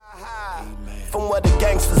from where the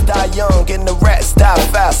gangsters die young and the rats die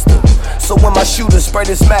faster. So when my shooters spray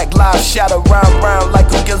this Mac live, shatter round like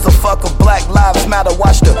who gives a fuck if Black Lives Matter.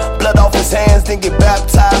 Watch the blood off his hands, then get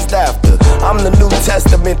baptized after. I'm the New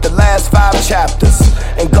Testament, the last 5 chapters.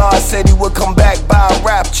 And God said he would come back by a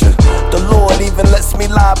rapture. The Lord even lets me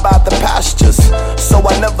lie by the pastures. So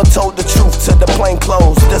I never told the truth to the plain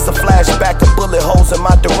clothes. There's a flashback of bullet holes in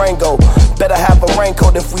my Durango. Better have a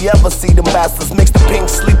raincoat if we ever see them bastards. Mix the pink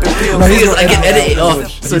sleeping pills. No, I can edit it off,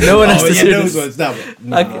 so no one has to see this.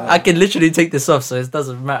 I can literally take this off, so it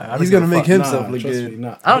doesn't matter. He's gonna make himself look good.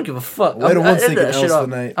 I don't give a fuck. I'm gonna edit that shit out. I'm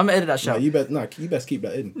gonna edit that shit out. You best keep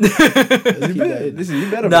that in. Listen,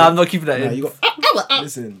 you better. Nah, I'm not keeping that in. You got.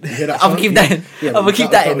 Listen, I'm gonna keep that in. I'm gonna keep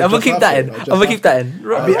that in. I'm gonna keep that in. I'm gonna keep that in.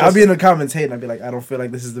 I'll be in the comments hating. I'll be like, I don't feel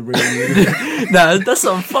like this is the real you. Nah, that's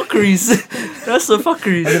some fuckeries. That's some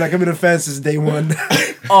fuckeries. I'll be like, I've been a fan since day one.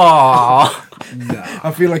 Aww. Nah.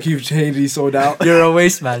 I feel like you've changed. You sold out. You're a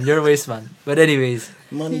waste man. You're a waste man. But anyways,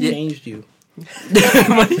 Money changed you.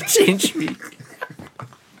 money changed me.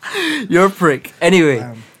 You're a prick.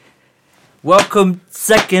 Anyway, welcome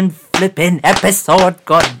second flipping episode.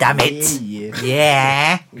 God damn it.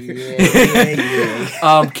 Yeah.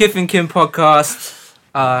 Kif and Kim podcast.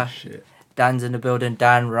 Shit. Dan's in the building.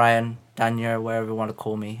 Dan, Ryan, Daniel, wherever you want to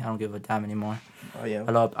call me. I don't give a damn anymore. Oh yeah.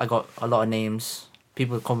 I got a lot of names.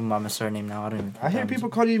 People call me by my surname now. I don't even. I hear people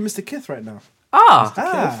call you Mr. Kith right now.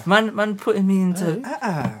 Man, putting me into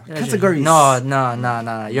categories.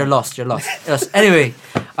 No. You're lost. Yes. Anyway,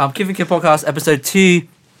 Kif and Kim podcast episode 2.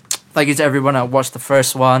 Thank you to everyone that watched the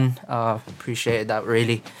first one. Appreciated that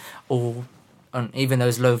really. Even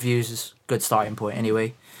those low views is a good starting point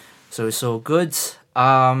anyway. So it's all good.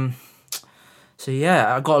 So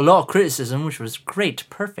yeah, I got a lot of criticism, which was great,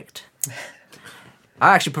 perfect.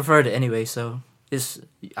 I actually preferred it anyway. So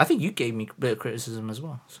I think you gave me a bit of criticism as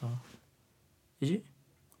well. So did you?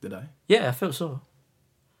 Did I? Yeah, I felt so.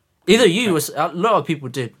 Either you or a lot of people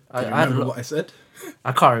did. I remember what I said.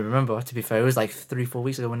 I can't remember, to be fair. It was like 3-4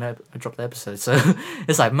 weeks ago when I dropped the episode, so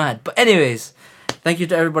it's like mad. But anyways, thank you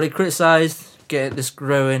to everybody criticized, get this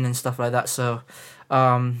growing and stuff like that. So,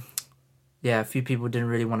 yeah, a few people didn't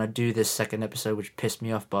really want to do this second episode, which pissed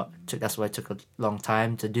me off, but that's why it took a long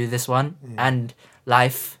time to do this one. Yeah. And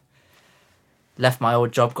life. Left my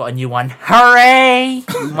old job, got a new one. Hooray!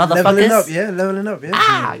 Motherfuckers. Leveling up,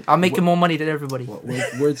 yeah. I'm making more money than everybody.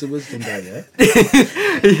 Words of wisdom, guy, yeah?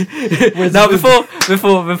 Now, before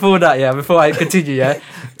that, yeah, before I continue, yeah,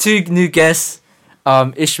 2 new guests.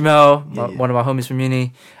 Ishmael, one of my homies from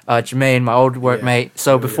uni. Jermaine, my old workmate.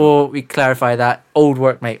 So before we clarify that, old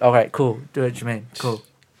workmate. All right, cool. Do it, Jermaine. Cool.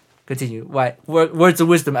 Continue. Right. Words of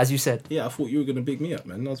wisdom, as you said. Yeah, I thought you were going to big me up,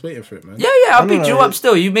 man. I was waiting for it, man. Yeah, I picked you up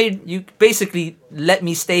still. You basically let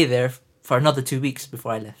me stay there for another 2 weeks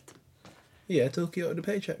before I left. Yeah, took you out of the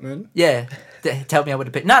paycheck, man. Yeah. Tell me I would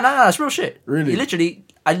have paid. No, it's real shit. Really?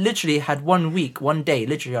 I literally had 1 week, one day,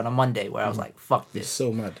 literally on a Monday, where I was like, fuck this. It's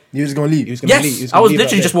so mad. You was going to leave? Yes, I was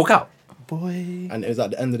literally just walk out. Boy. And it was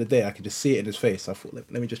at the end of the day, I could just see it in his face. I thought, let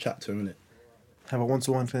me just chat to him, innit? Have a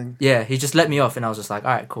one-to-one thing. Yeah, he just let me off, and I was just like,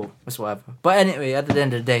 all right, cool, that's whatever. But anyway, at the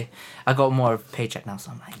end of the day, I got more of a paycheck now,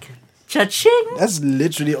 so I'm like, cha-ching. That's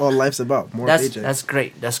literally all life's about. Paycheck.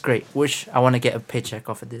 That's great. Wish I want to get a paycheck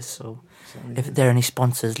off of this. So, if there are any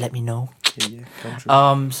sponsors, let me know. Yeah,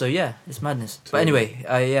 So yeah, it's madness. But anyway,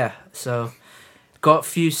 yeah. So, got a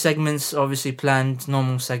few segments obviously planned,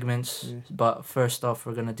 normal segments. Yes. But first off,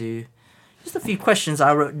 we're gonna do just a few questions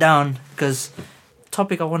I wrote down because.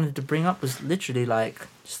 Topic I wanted to bring up was literally like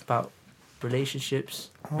just about relationships,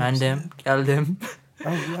 man them, gal them.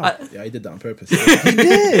 Oh yeah, he did that on purpose. He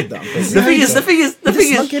did. The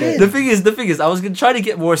thing is, I was gonna try to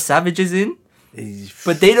get more savages in,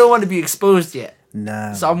 but they don't want to be exposed yet.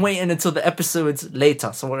 Nah. So I'm waiting until the episodes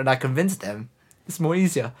later. So when I convince them, it's more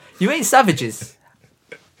easier. You ain't savages.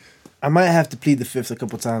 I might have to plead the fifth a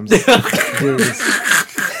couple times.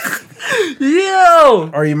 Yo.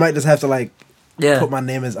 Or you might just have to put my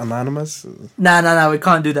name as anonymous. Nah, we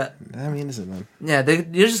can't do that. I mean, listen, man. Yeah,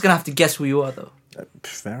 you're just gonna have to guess who you are, though.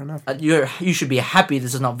 Fair enough. You should be happy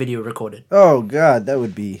this is not video recorded. Oh God, that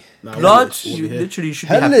would be. Blood, you literally should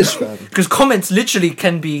be happy because comments literally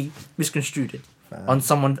can be misconstrued on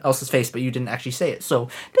someone else's face, but you didn't actually say it, so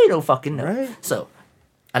they don't fucking know. Right. So,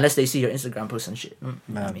 unless they see your Instagram posts and shit.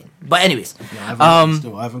 I mean, but anyways, I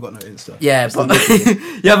haven't got no Insta. Yeah, but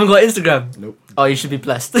you haven't got Instagram. Nope. Oh, you should be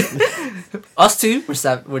blessed. Us two,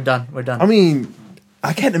 we're done. I mean,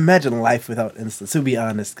 I can't imagine life without Insta. To be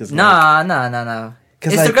honest, because nah.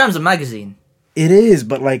 Instagram's a magazine. It is,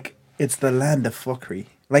 but it's the land of fuckery.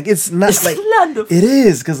 Like it's not It's like the land of- it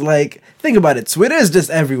is because like think about it. Twitter is just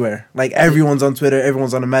everywhere. Like everyone's on Twitter.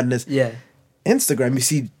 Everyone's on the madness. Yeah. Instagram, you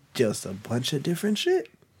see just a bunch of different shit.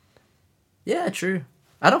 Yeah, true.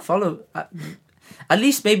 I don't follow. At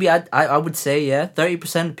least maybe I would say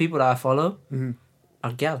 30% of people that I follow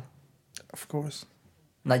are gal. Of course.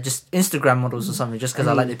 Like just Instagram models or something, just because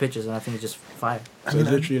I like their pictures and I think it's just fire. So it's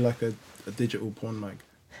literally like a digital porn mag.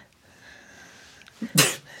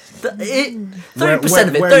 30%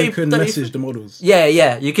 of it. Where 30, you can 30 message the models.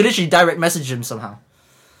 Yeah, you can literally direct message them somehow.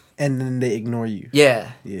 And then they ignore you.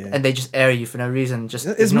 Yeah. Yeah. And they just air you for no reason. Just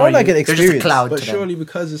It's ignore more like you. an They're just experience. a cloud But to them. surely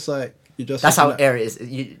because it's like you're just That's how looking at- air is.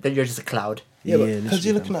 You're just a cloud. Yeah, but Yeah, because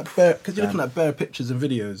you're literally, looking at bare pictures and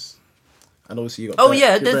videos, and obviously you got Oh, bare,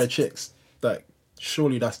 yeah, bare there's- chicks. Like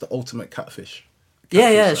surely that's the ultimate catfish.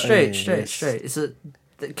 Yeah, Catfish, straight. yes. It's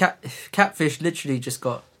the catfish literally just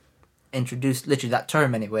got introduced, literally that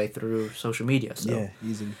term anyway, through social media. So Yeah,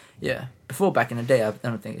 easily. yeah. Before back in the day, I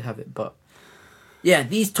don't think you have it, but yeah,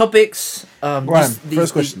 these topics. Ryan,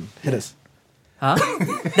 first question. Hit us. Huh?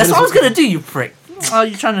 That's what I was gonna do, you prick. Oh,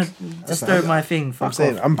 you're trying to disturb my thing. I'm Fuck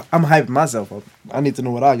saying off. I'm hyping myself up. I need to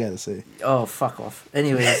know what I gotta say. Oh, fuck off.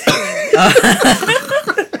 Anyways.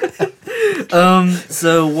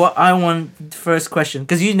 So what I want first question,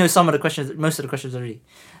 because you know some of the questions, most of the questions already.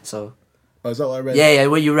 So Oh, is that what I read? yeah,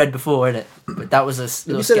 what you read before, isn't it? But that was a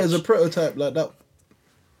little You said it sketch. was a prototype like that.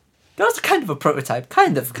 That was kind of a prototype.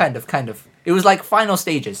 Kind of. It was like final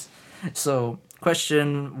stages. So,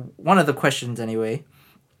 one of the questions anyway,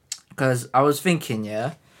 because I was thinking,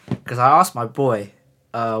 because I asked my boy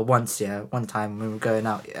one time when we were going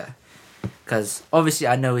out, because obviously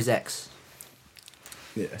I know his ex.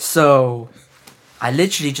 Yeah. So, I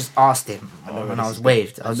literally just asked him know when where I this was is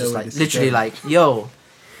waved. going. I was I know just where like, this is literally going. like, yo,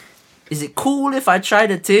 is it cool if I try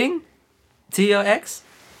the thing to your ex?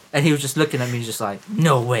 And he was just looking at me, just like,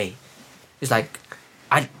 no way. He's like,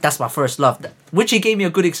 that's my first love. Which he gave me a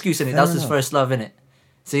good excuse in it. That was his enough. first love in it.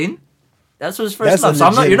 See? That's his first That's love.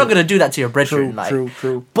 a So you're not legit- gonna do that to your brethren.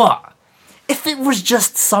 True. But if it was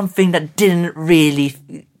just something that didn't really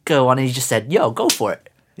go on, and he just said, "Yo, go for it."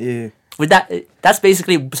 Yeah. With that, that's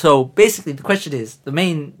basically the question is, the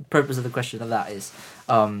main purpose of the question of that is,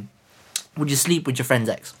 would you sleep with your friend's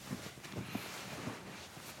ex?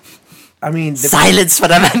 I mean, Silence for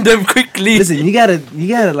the random quickly. listen, you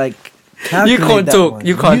gotta like calculate can't that talk, one.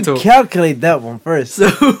 you can't talk. Calculate that one first.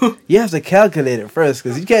 So You have to calculate it first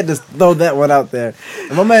because you can't just throw that one out there.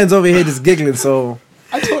 And my man's over here just giggling. So,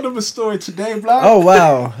 I told him a story today, Black. oh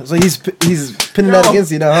wow, so he's pinning that Yo.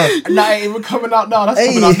 against you now, huh? And that ain't even coming out now. That's Hey.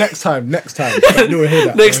 coming out next time. You will hear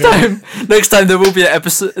that. next time there will be an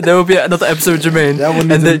episode. There will be another episode of Jermaine, That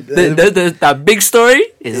one and needs that big story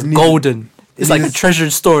is It needs- golden. It's like a needs-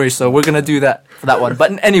 treasured story, so we're gonna do that for that one.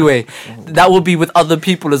 But anyway, that will be with other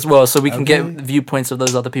people as well, so we can get Okay. viewpoints of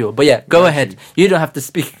those other people. But yeah, go ahead. You don't have to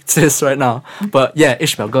speak to this right now. But yeah,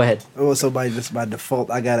 Ishmael, go ahead. Oh, so by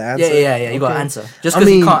default, I gotta answer. Yeah. You gotta Okay. answer. Just I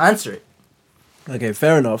because you mean- can't answer it, Okay,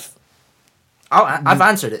 fair enough. I've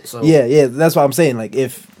answered it. So Yeah, that's what I'm saying. Like,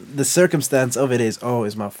 if the circumstance of it is, oh,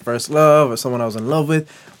 it's my first love, or someone I was in love with,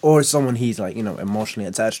 or someone he's like, emotionally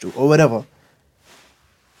attached to, or whatever,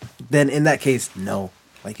 then in that case, no.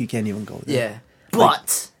 Like, you can't even go there. yeah.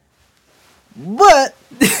 But But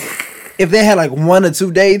if they had like 1 or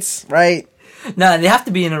 2 dates, right? no, they have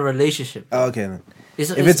to be in a relationship. Oh, okay, then.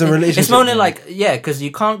 If it's a relationship, it's only then- like because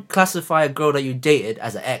you can't classify a girl that you dated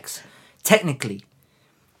as an ex, technically,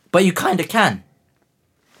 but you kind of can.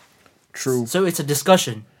 True, So it's a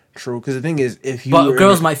discussion. true. Because the thing is, if you But were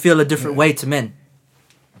girls in might feel a different way to men.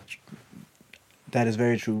 that is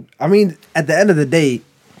very true. I mean, at the end of the day,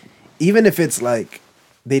 even if it's like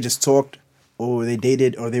they just talked, or they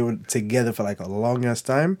dated, or they were together for like a long ass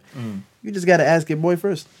time, you just gotta ask your boy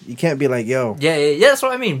first. You can't be like, yo, Yeah. That's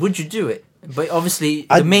what I mean. Would you do it? But obviously,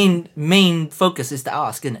 I- the main focus is to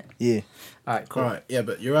ask, isn't it? yeah. All right, cool. All right, yeah,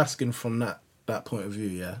 but you're asking from that point of view,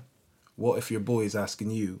 yeah. What if your boy is asking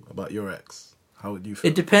you about your ex? How would you feel?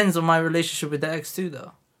 It depends on my relationship with the ex too,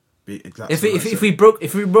 though. Exactly. If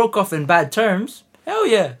we broke off in bad terms, hell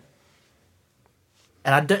yeah.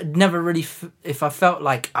 And never really if I felt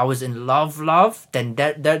like I was in love, then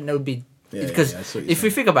that would be Yeah, because yeah, I see what you're if we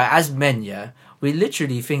saying. think about it, as men, we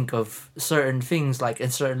literally think of certain things like in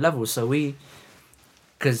certain levels. So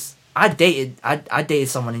because I dated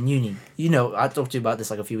someone in uni. I talked to you about this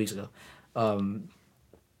like a few weeks ago,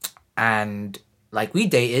 and like we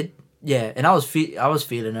dated, and I was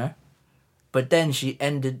feeling her, but then she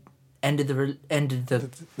ended the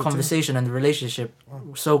conversation and the relationship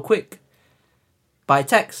so quick by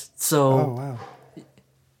text. So Oh wow.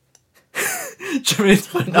 Jermaine's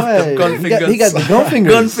putting up Why? the gun He got fingers. the gun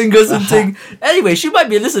fingers. Gun fingers and thing. Anyway, she might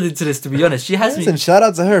be listening to this. To be honest, she has Listen, me. shout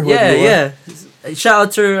out to her. whoever you are, Yeah. Shout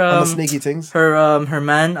out to her, on the sneaky things. her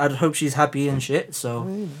man. I hope she's happy and shit. So,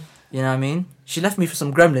 you know what I mean. She left me for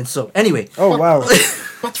some gremlins. So anyway, Oh wow.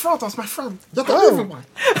 My friend, that's my friend. You're the evil one.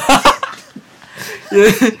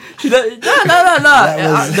 she no.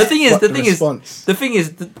 was- The thing is, Response.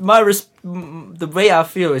 the way I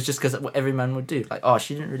feel is just because what every man would do. Like, oh,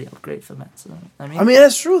 she didn't really upgrade for men. So I mean,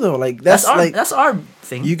 That's true though. Like that's like that's our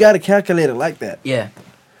thing. you got to calculate it like that. Yeah.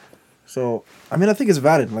 So I mean, I think it's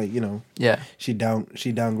valid. Like Yeah. she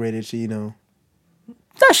downgraded. She No,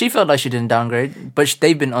 she felt like she didn't downgrade, but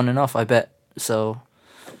they've been on and off, I bet. So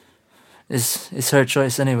it's her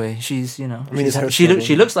choice anyway. She's I mean, she's it's her happy. She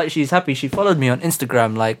struggle. looks like she's happy. She followed me on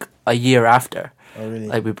Instagram like a year after, Oh really?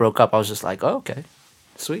 like we broke up. I was just like, oh, okay,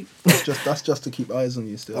 sweet. That's just to keep eyes on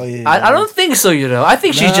you still. Oh yeah. I don't think so. I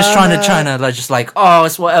think she's just trying to like just like, oh,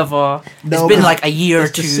 it's whatever. No, It's been but- like a year or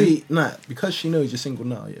It's two. to see, because she knows you're single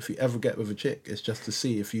now. If you ever get with a chick, it's just to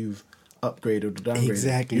see if you've upgraded or downgraded.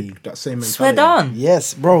 Exactly. That same mentality. Swear down.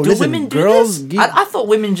 Yes, bro. Do listen, women do girls. this? I thought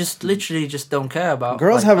women just literally just don't care about.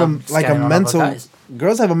 Girls like, have like a scanning on other mental. guys.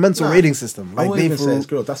 Girls have a mental Nah, rating system. I Like won't they even say for it's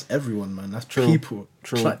girls. That's everyone, man. That's True. people.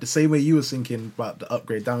 True. Like the same way you were thinking about the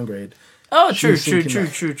upgrade, downgrade. Oh, true. She's thinking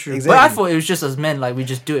that. But I Exactly. thought it was just as men, like we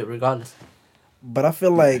just do it regardless. But I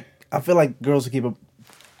feel like girls will keep a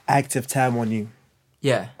active tab on you.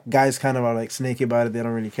 Yeah, Guys kind of are like snaky about it. They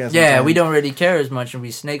don't really care. yeah, sometimes. we don't really care as much, and we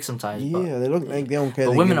snake sometimes. Yeah, they look like they don't care.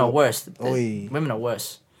 but They women give are up. worse. Oi. Women are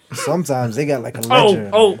worse. Sometimes they got like a ledger.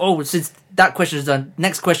 Oh! Since that question is done,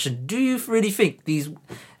 next question: do you really think these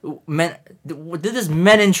men?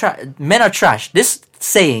 Men are trash. This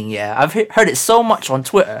saying, yeah, I've heard it so much on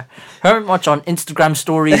Twitter, heard it much on Instagram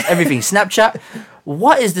stories, everything, Snapchat.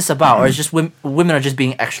 What is this about? Or is just women are just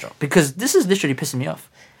being extra? Because this is literally pissing me off.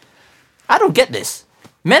 I don't get this.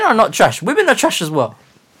 Men are not trash. Women are trash as well.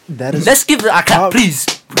 That is Let's give it a clap, please.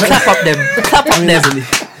 Clap up them. Clap up them.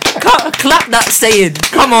 Clap that saying.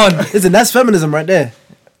 Come on. listen. That's feminism right there.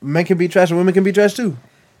 Men can be trash and women can be trash too.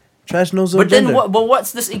 Trash knows no But then, gender.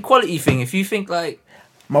 what's this equality thing? If you think like,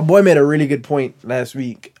 My boy made a really good point last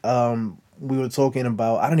week. We were talking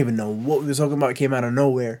about, I don't even know what we were talking about. It came out of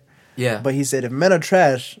nowhere. yeah, But he said if men are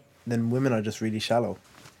trash, then women are just really shallow.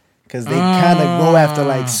 Because they kind of go after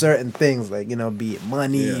like certain things, like, be it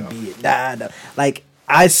money, be it da. Like,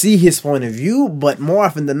 I see his point of view, but more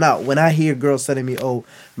often than not, when I hear girls telling me, oh,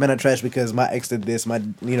 men are trash because my ex did this,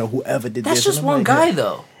 whoever did that's this. just and I'm one like, guy yeah.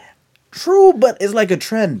 though. True, but it's like a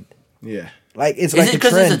trend. Yeah. Like, it's Is like it a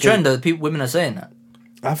because trend. it's a trend that women are saying that?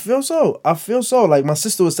 I feel so. Like my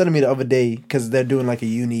sister was telling me the other day because they're doing like a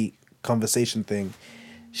uni conversation thing.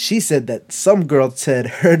 She said that some girl said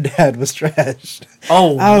her dad was trash.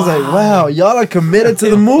 Oh, I was like, wow, y'all are committed to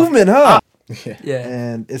the movement, huh? yeah.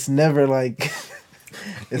 And it's never like,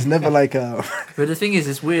 But the thing is,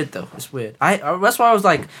 it's weird though. It's weird. That's why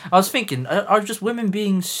I was thinking, are just women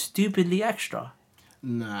being stupidly extra?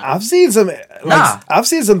 Nah. I've seen some Nah. I've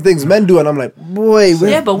seen some things men do, and I'm like, boy,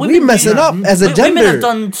 Yeah, but women we messing up as a gender. Women have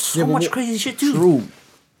done so Yeah, but much what- crazy shit too. True,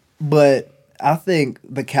 but I think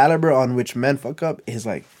the caliber on which men fuck up is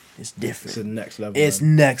like it's It's the different. next level. It's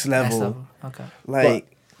man. next Next level. level. Okay. Like.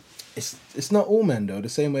 It's not all men though. The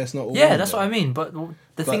same way it's not all Yeah, men, that's though. what I mean. But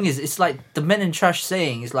the thing is, it's like the men in trash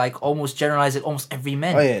saying is like almost generalizing almost every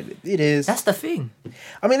man. Oh yeah, it is. That's the thing.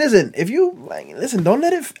 I mean, listen. If you don't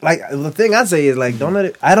let it. Like the thing I say is like, don't let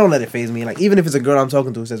it. I don't let it phase me. Like even if it's a girl I'm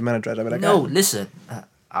talking to who says men are trash, I'll be like, No, "Ah, listen.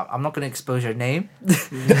 I'm not gonna expose your name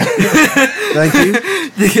thank you.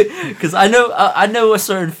 because I know a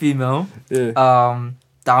certain female Yeah.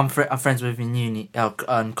 that I'm friends with in uni,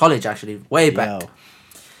 in college actually, way back. Yo.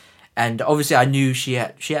 And obviously, I knew she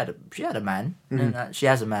had a man. And, she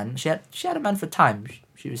has a man. She had a man for time.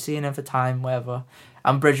 She was seeing him for time, whatever.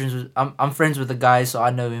 I'm friends with the guy, so I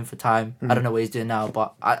know him for time. I don't know what he's doing now,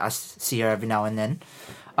 but I see her every now and then.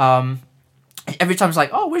 Every time it's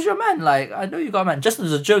like, oh, where's your man? Like, I know you got a man. Just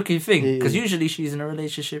as a jokey thing, Yeah, because yeah. usually she's in a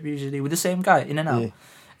relationship, usually with the same guy, in and out. Yeah.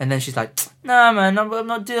 And then she's like, nah, man, I'm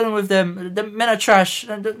not dealing with them. The men are trash.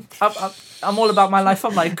 I'm all about my life.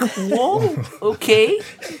 I'm like, whoa, okay.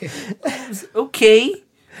 Okay.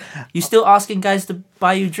 You still asking guys to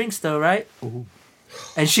buy you drinks though, right? Ooh.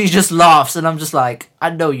 And she just laughs, and I'm just like, I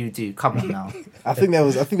know you do. Come on now. I think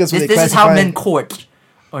that's what This they is how classify- men court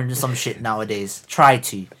or some shit nowadays. Try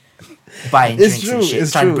to buying It's drinks true, and shit,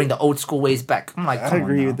 it's trying to true. bring the old school ways back. I'm like, I come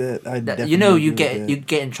agree on now. with that. I definitely You know, you agree with that.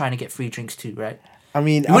 getting trying to get free drinks too, right? I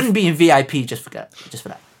mean, You wouldn't be in VIP just for that.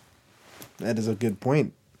 that is a good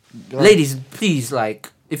point. Ladies, please, like,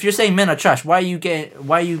 if you're saying men are trash, why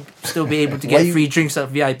are you still be able to get free drinks at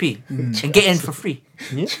VIP and get in for free?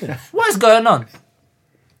 Yeah. What is going on?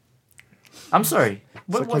 I'm sorry. It's a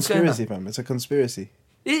What's going on? conspiracy, fam. It's a conspiracy.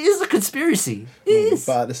 It is a conspiracy. It is.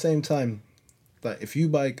 But at the same time, like if you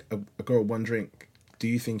buy a girl one drink, do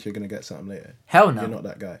you think you're gonna get something later? Hell no. You're not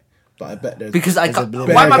that guy. But I bet there's Because I There's a can't.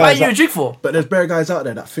 bit- Why am I Bear buying guys you a out- drink for? But there's bare guys out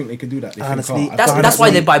there that think they can do that. They Honestly, think, That's why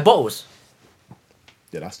they buy bottles.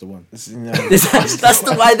 yeah, that's the one. It's, you know, That's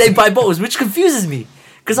why they buy bottles, which confuses me.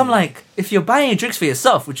 Because I'm like, if you're buying drinks for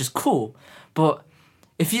yourself, which is cool, but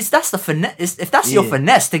that's the finesse, if that's your Yeah.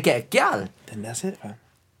 finesse to get a gal, then that's it, fam.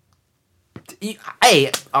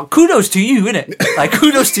 hey, kudos to you, innit? Like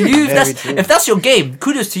kudos to you. Very true. If that's your game,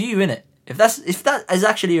 kudos to you, innit? If that is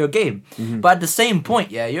actually your game, Mm-hmm. but at the same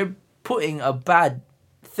point, yeah, you're putting a bad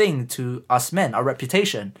thing to us men, our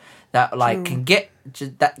reputation that like can get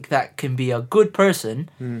that can be a good person,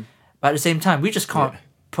 Mm. but at the same time, we just can't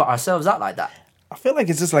put ourselves out like that. I feel like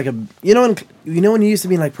it's just like when you used to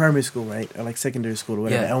be in like primary school, right, or like secondary school or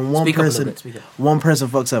whatever, Yeah. and one Speak up a little person, bit, speak up. one person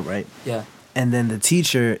fucks up, right, Yeah. and then the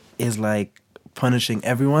teacher is like punishing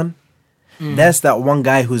everyone. Mm. That's that one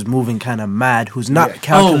guy who's moving kind of mad, who's not Yeah.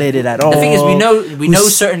 calculated at all. The thing is, we know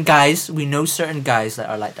who's- certain guys. We know certain guys that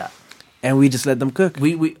are like that. and we just let them cook.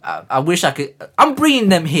 I wish I could. I'm bringing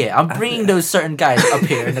them here. I'm bringing those certain guys up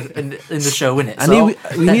here in the show, innit? I need-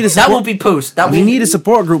 we need a that will support- be post. That we will need a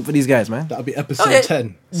support group for these guys, man. That'll be episode Oh, yeah.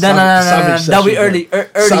 10. No. That'll be early,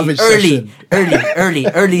 Savage session.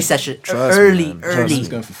 early session, Trust me, early, man. Trust early. He's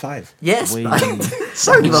going for 5. Yes, Wait. man. Don't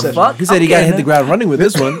give a session. fuck. He said he Okay, gotta hit then. the ground running with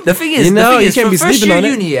this one. The thing is, you know, you can't from be first sleeping year on it.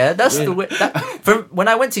 uni, yeah, that's the way. From when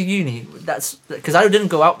I went to uni, that's because I didn't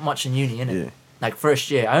go out much in uni, innit? Yeah. Like first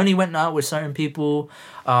year, I only went out with certain people.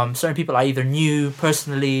 Certain people I either knew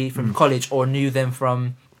personally from college or knew them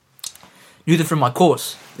from my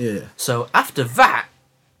course. Yeah. So after that,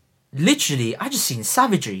 literally, I just seen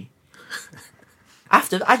savagery.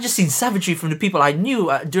 I just seen savagery from the people I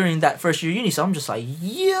knew during that first year uni. So I'm just like,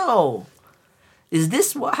 yo, is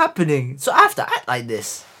this what happening? So I have to act like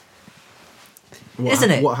this.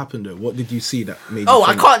 Isn't it? What happened though? What did you see that made Oh, you I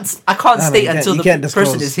think, can't No, state you can't- until you the can't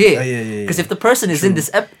person disclose. is here. Oh, yeah. Because if the person is in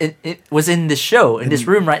this was in this show in this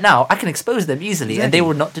room right now, I can expose them easily, and they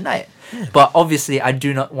will not deny it. But obviously, I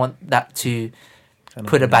do not want that to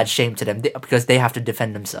put a bad shame to them because they have to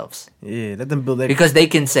defend themselves. Yeah, let them build their. Because they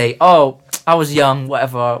can say, "Oh, I was young,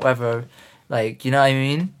 whatever." Like, you know what I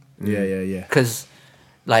mean? Yeah. Because,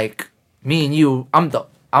 like, me and you,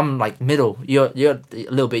 I'm like middle. You're a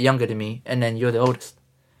little bit younger than me, and then you're the oldest.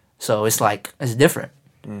 So it's like it's different,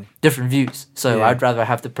 different views. So Yeah. I'd rather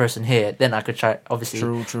have the person here. Then I could try, obviously,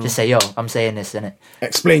 True. just say, "Yo, I'm saying this," innit?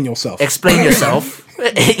 Explain yourself. Explain yourself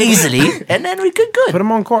easily, and then we could Put good.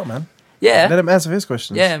 him on court, man. Yeah, Let him answer his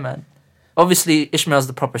questions. yeah, man. Obviously, Ishmael's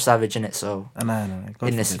the proper savage in it, so. No. God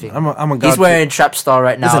In this forbid. thing. I'm a god. He's wearing trap star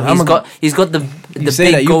right now. Listen, He's got the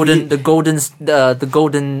say that big you- the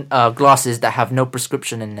golden glasses that have no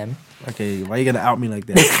prescription in them. Okay, why you gonna out me like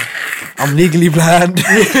that? I'm legally blind.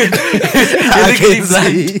 I legally can't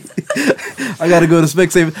see. I gotta go to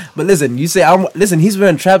Specsavers. But listen, you say he's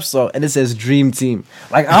wearing trap star and it says Dream Team.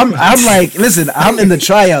 Like I'm like, listen, I'm in the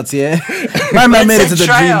tryouts, yeah. My man It made it to said the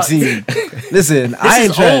tryouts. Dream Team. Listen, I This ain't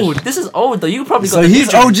is trash. old. This is old though. You probably got So the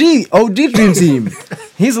he's new gen. OG Dream Team.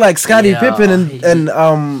 He's like Scottie Yeah, Pippen he- and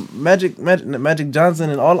Magic Johnson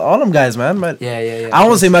and all them guys, man. Yeah. I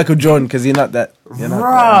won't say Michael Jordan because you're not that. You're not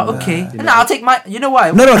Right, that, okay. you know. No, I'll take my. You know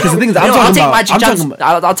why? No, because the thing is, I'm I'll talking take about. Magic I'm talking Johnson.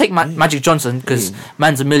 about. I'll take Magic Johnson because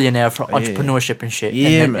man's a millionaire for yeah. entrepreneurship and shit. Yeah,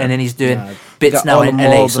 and, then, man. and then he's doing Nah, bits got now all in the LA.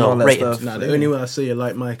 malls and all So that rate stuff. him. Nah, the only way I say you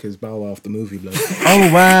like Mike is Bow Wow off the movie, blood.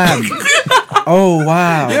 Oh wow! Oh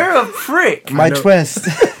wow! You're a prick. My know. twist.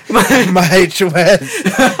 My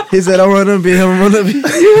twist. He said, "I wanna be.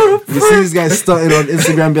 You see these guys starting on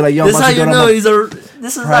Instagram, be like, "Yo, This is I'm how about to you go know down he's a.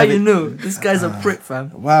 This is how you private- know this guy's a prick,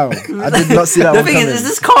 fam. Wow, I did not see that The one thing coming. is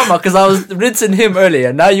this karma? Because I was rinsing him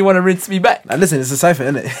earlier. Now you want to rinse me back. Now, listen, it's a cipher,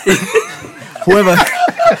 isn't it? Whoever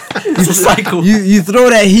It's a cycle. you throw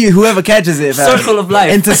that whoever catches it, fam. Circle of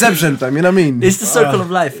life. Interception, fam. You know what I mean? It's the circle of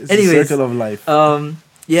life. It's the Anyways, circle of life.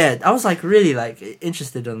 yeah, I was like really like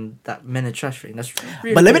interested on that men and trash thing. That's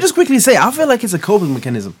really But let me good. just quickly say, I feel like it's a coping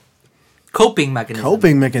mechanism. coping mechanism.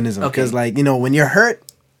 Coping mechanism. Okay. Because, like, you know, when you're hurt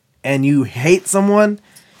and you hate someone,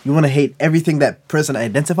 you want to hate everything that person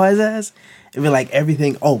identifies as. It'd be like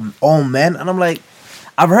everything, all men. And I'm like,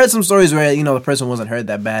 I've heard some stories where, you know, the person wasn't hurt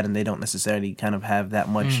that bad and they don't necessarily kind of have that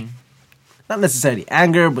much, not necessarily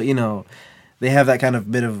anger, but, you know, they have that kind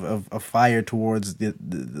of bit of fire towards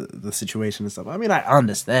the situation and stuff. I mean, I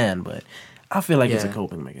understand, but I feel like it's a Yeah.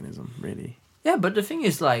 coping mechanism, really. Yeah, but the thing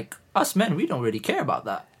is, like, us men, we don't really care about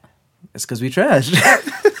that. It's because we trash.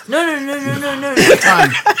 No.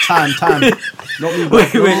 Time. Not me. Wait.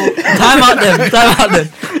 Time out then.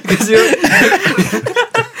 Because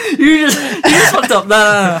you just fucked up.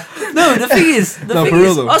 No. The thing is,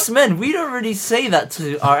 though. us men, we don't really say that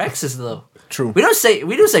to our exes though. True. We don't say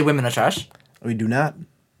women are trash. We do not.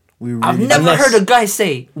 We really I've never heard a guy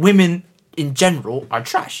say women in general are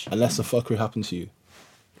trash. Unless a fuckery happened to you.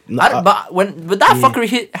 But that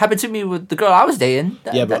fuckery happened to me with the girl I was dating,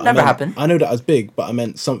 that never happened. I know that was big, but I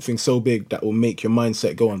meant something so big that will make your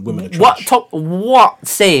mindset go on women are trash.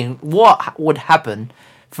 What would happen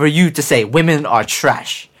for you to say women are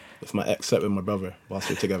trash? If my ex slept with my brother whilst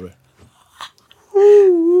we're together.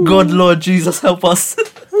 God, Lord Jesus, help us.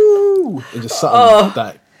 It's just something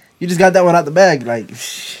that You just got that one out the bag, like.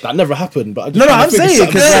 that never happened. But I just No, trying to I'm figure saying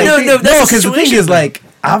something because out. that's the because the thing situation, is though. like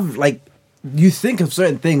I've like you think of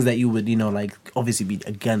certain things that you would like obviously be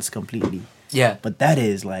against completely, Yeah, but that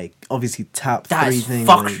is like obviously top that 3 is things.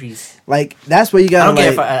 fuckeries. Like that's where you I gotta don't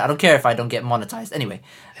care like. I don't care if I don't get monetized anyway.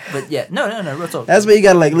 But yeah, no, real talk. That's where you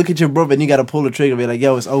gotta like look at your brother and you gotta pull the trigger and be like,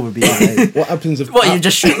 yo, it's over, B. Like, What happens if What, you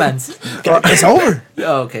just shoot mans? it's over.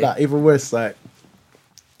 Oh, okay. that even worse? Like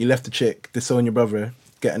you left a chick, disown your brother,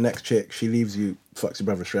 get a next chick, she leaves you, fucks your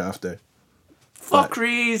brother straight after.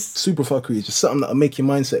 Fuckeries. Super fuckery is just something that'll make your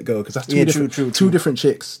mindset go because that's two Yeah, different, true. two different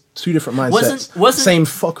chicks, two different mindsets. Wasn't- same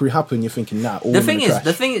fuckery happen. You're thinking, nah. All The women thing are is,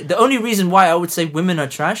 trash. the only reason why I would say women are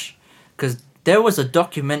trash, because there was a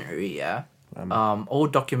documentary,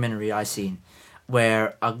 old documentary I seen,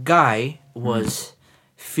 where a guy was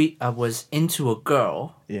was into a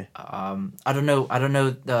girl. Yeah. I don't know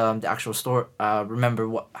the actual story. Remember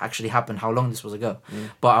what actually happened? How long this was ago?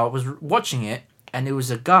 But I was watching it, and it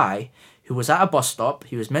was a guy who was at a bus stop.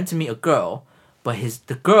 He was meant to meet a girl, but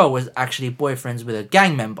the girl was actually boyfriends with a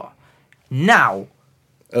gang member. Now,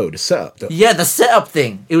 Oh, the setup. Though. yeah, the setup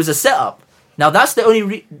thing. It was a setup. Now that's the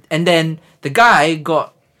only and then the guy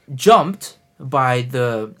got jumped by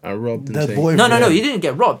the I robbed and The saying, boy- no, Yeah. he didn't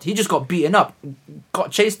get robbed. He just got beaten up,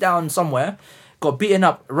 got chased down somewhere, got beaten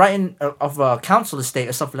up right in of a council estate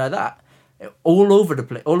or something like that, all over the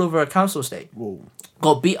place, all over a council estate. Whoa.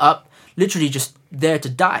 Got beat up, literally just there to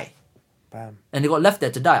die, Bam. and he got left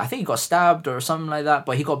there to die. I think he got stabbed or something like that,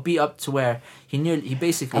 but he got beat up to where he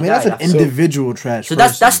basically. I mean, died that's an after. individual trash. So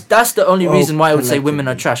that's the only Well, reason why I would say women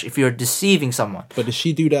are collectively. trash. If you're deceiving someone. But did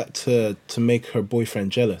she do that to make her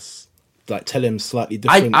boyfriend jealous? Like tell him slightly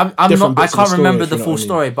I different. I'm different not. I bits of can't story, remember if the you know full what I mean.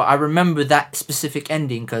 story, but I remember that specific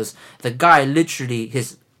ending because the guy literally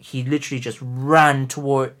just ran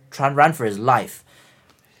for his life,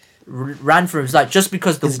 ran for his life just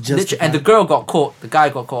because It's justified. and the girl got caught. The guy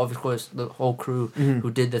got caught. Of course, the whole crew Mm-hmm.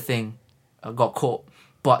 who did the thing got caught.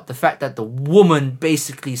 But the fact that the woman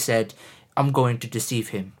basically said, "I'm going to deceive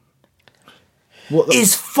him,"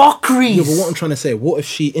 is fuckery. Yeah, but what I'm trying to say, what if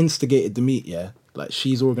she instigated the meet? Yeah, like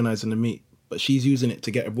she's organizing the meet, but she's using it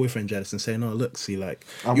to get her boyfriend jealous and saying, "Oh, look, see, like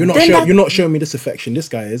you're not showing me this affection. This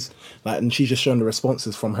guy is like," and she's just showing the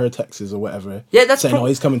responses from her texts or whatever. Yeah, that's saying, "Oh,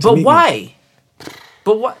 he's coming to but meet me." why?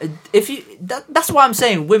 But what if you? That's why I'm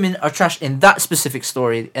saying women are trash in that specific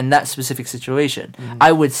story in that specific situation.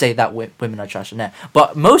 I would say that women are trash in that.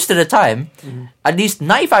 But most of the time, at least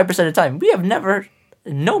 95% of the time, we have never,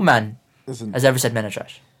 no man Listen, has ever said men are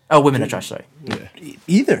trash. Oh, women are trash. Sorry, Yeah.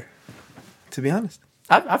 either. To be honest,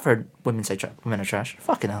 I've heard women say women are trash.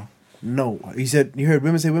 Fucking hell, no. You heard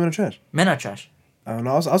women say women are trash. men are trash. I don't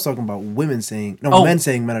know. I was talking about women saying Oh. men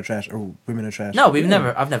saying men are trash or women are trash. No, I've Yeah.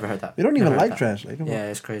 never heard that. We don't even Never heard like that. trash. Like, come on. Yeah,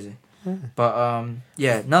 it's crazy. But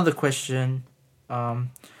yeah, another question.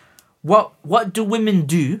 What do women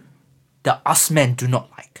do that us men do not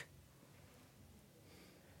like?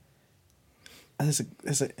 That's an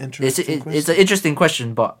It's interesting question. it's an interesting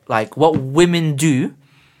question, but like what women do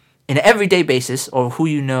in an everyday basis, or who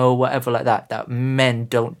you know, whatever like that men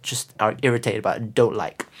don't just are irritated about and don't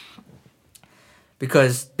like.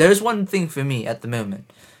 Because there's one thing for me at the moment,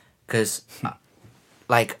 because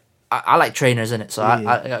like I like trainers in it, so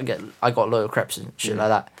Yeah. I got loyal creps and shit like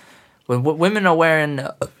that. When women are wearing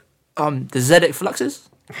the Zedek fluxes,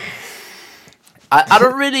 I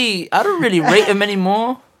don't really rate them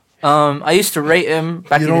anymore. I used to rate them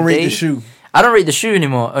back You in don't the rate day. the shoe, I don't rate the shoe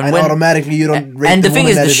anymore, and automatically you don't rate and the thing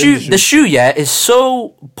woman is, that in the shoe, is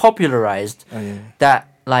so popularized Oh, yeah. that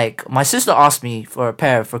like my sister asked me for a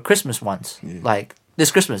pair for Christmas once, like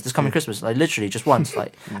this coming Christmas, like literally just once.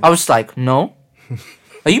 Like I was like, no,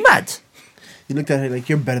 are you mad? You looked at her like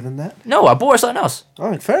you're better than that. No, I bought her something else. All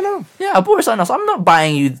right, fair enough. Yeah, I bought her something else. I'm not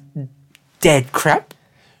buying you dead crap.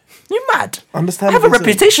 You mad? I Understand. have a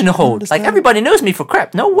reputation to hold. Like everybody knows me for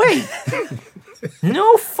crap. No way.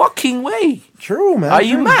 No fucking way. True, man. Are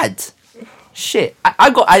you true. mad? Shit. I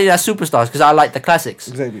got Adidas Superstars because I like the classics.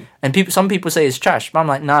 Exactly. And some people say it's trash, but I'm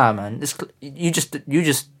like, nah, man. You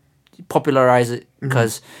just popularize it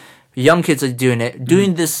because young kids are doing it.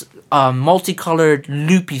 Doing this multicolored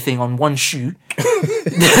loopy thing on one shoe.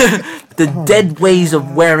 The dead ways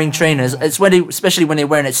of wearing trainers. It's especially when they're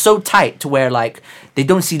wearing it so tight to where like they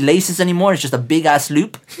don't see laces anymore. It's just a big ass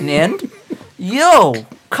loop in the end. Yo,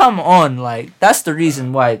 come on, like that's the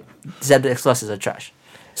reason why ZX Pluses are trash.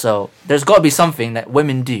 So there's got to be something that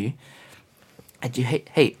women do that you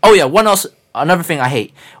hate. Oh yeah, another thing I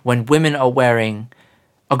hate when women are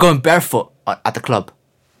going barefoot at the club.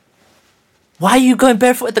 Why are you going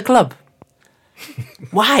barefoot at the club?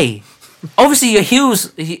 Why? Obviously your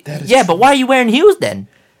heels. But why are you wearing heels then?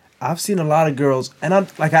 I've seen a lot of girls, and I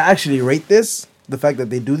actually rate the fact that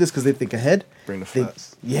they do this because they think ahead. Bring the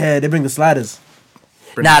flats. They bring the sliders.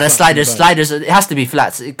 The sliders. It has to be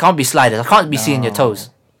flats. It can't be sliders. I can't be seeing your toes.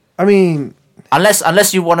 I mean,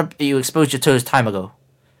 unless you exposed your toes time ago.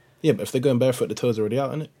 Yeah, but if they're going barefoot, the toes are already out,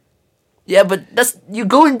 isn't it? Yeah, but you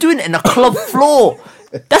go and doing it in a club floor.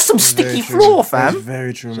 That's some sticky floor, fam. That's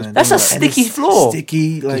very true, man. That's a sticky floor.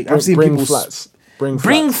 Sticky, like I've seen bring people flats.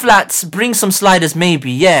 Bring flats. Bring some sliders,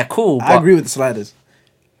 maybe. Yeah, cool. But I agree with the sliders.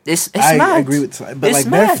 It's I mad. agree with sliders, but It's like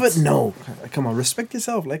mad. barefoot, no. Come on, respect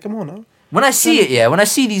yourself. Like, come on, now. When I see it, when I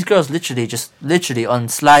see these girls literally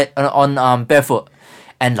on barefoot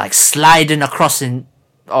and like sliding across in.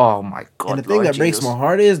 Oh my god! And the thing that breaks my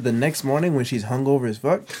heart is the next morning when she's hungover as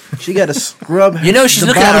fuck, she got to scrub. She's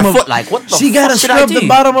looking at her foot like, what the she fuck gotta should I scrub do? the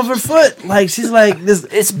bottom of her foot. Like she's like this,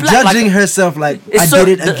 It's black, judging like, herself. Like I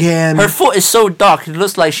did it again. Her foot is so dark; it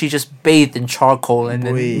looks like she just bathed in charcoal and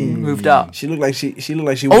Boy. then moved out. She looked like she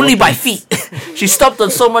Only walked by on- feet. She stopped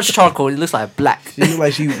on so much charcoal; it looks like black. She looked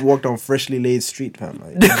like she walked on freshly laid street, fam.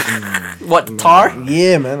 Like, What tar?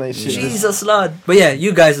 yeah, man. Like shit. Jesus, Lord. But yeah,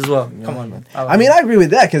 you guys as well. Come on, man. I mean, I agree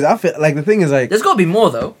with that because I feel like the thing is like there's got to be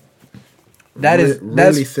more though. that's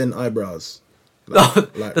really thin eyebrows.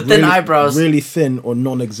 The thin eyebrows. Really thin or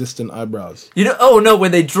non-existent eyebrows. You know? Oh no,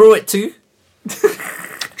 when they draw it too.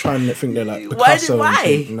 Trying to think they're like Why Picasso. why?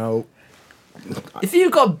 And think, no, If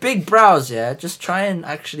you've got big brows, just try and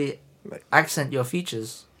actually accent your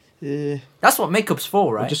features. yeah. That's what makeup's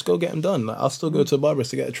for, right? just go get them done. Like, I'll still go to a barber's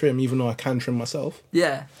to get a trim, even though I can trim myself.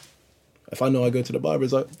 Yeah. If I know I go to the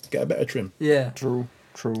barber's, I get a better trim. Yeah. True.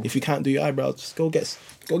 If you can't do your eyebrows, just go get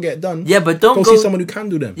it done. Yeah, but don't go go see someone who can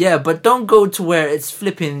do them. Yeah, but don't go to where it's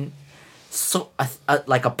flipping so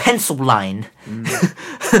like a pencil line.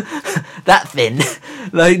 That thin.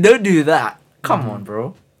 Like don't do that. Come on,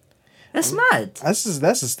 bro. That's mad. That's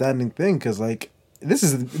a standing thing because like this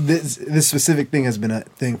specific thing has been a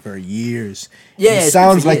thing for years. Yeah, it it's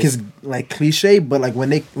sounds been for like years. it's like cliche, but like when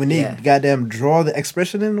they Yeah. goddamn draw the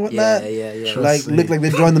expression and whatnot, Yeah. like look like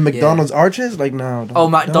they're drawing the McDonald's arches. Like no, don't, Oh,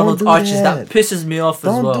 McDonald's don't do arches, that pisses me off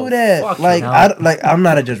as Don't well. do that. Fucking Like hell. I'm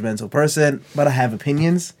not a judgmental person, but I have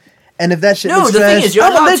opinions. And if that shit No, looks the trash, thing is, you're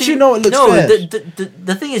I'm gonna allowed let to. you know it looks no, trash.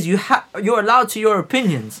 the thing is, you're allowed to your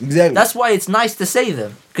opinions. Exactly. That's why it's nice to say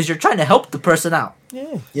them because you're trying to help the person out.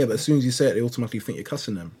 Yeah. Yeah, but as soon as you say it, they automatically think you're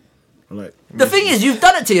cussing them. I'm like, The thing is, you've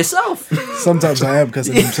done it to yourself. Sometimes I am because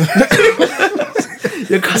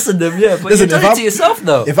You're cussing them, yeah, but Listen, you've done if it to yourself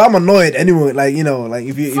though. if I'm annoyed, anyone like like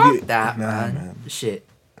if you Fuck that, man. Shit.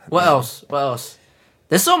 What else?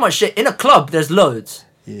 There's so much shit in a club. There's loads,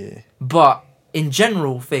 Yeah. but in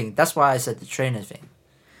general thing. That's why I said the trainer thing,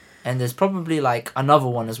 and there's probably like another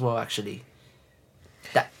one as well. Actually,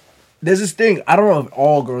 There's this thing. I don't know if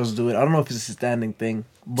all girls do it. I don't know if it's a standing thing.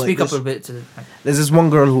 But speak up a bit to the. There's this one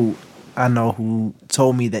girl who I know who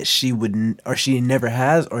told me that she wouldn't, or she never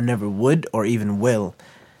has, or never would, or even will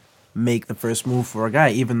make the first move for a guy,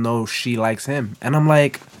 even though she likes him. And I'm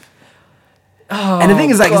like, and the thing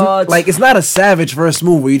is, like, God. it's not a savage first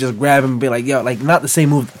move where you just grab him and be like, yo, like, not the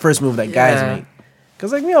same first move that guys Yeah. make.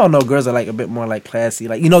 Because, like, we all know girls are, like, a bit more, like, classy.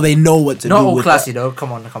 Like, they know what to Not do all with classy though.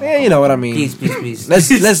 Come on. Yeah, you know what I mean. Please. Let's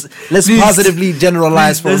Please. positively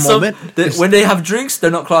generalize for a There's some- moment. when they have drinks, they're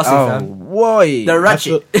not classy, Oh, fam. boy. They're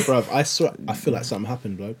ratchet. bruv, I feel like something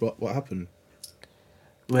happened, bro. What happened?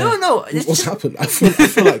 No. It's What's just, happened? I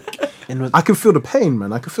feel like I can feel the pain,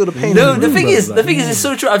 man. I can feel the pain. no, in the room, thing bruv. is, Like, it's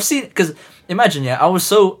so true. I've seen because imagine,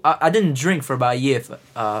 I didn't drink for about a year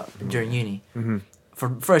during uni. Mm-hmm.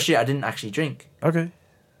 For first year, I didn't actually drink Okay,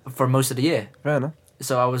 for most of the year. fair enough.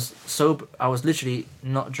 So I was sober. I was literally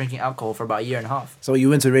not drinking alcohol for about a year and a half. So you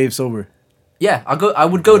went to rave sober. Yeah, I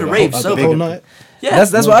would go to raves the sober. whole night. Yeah,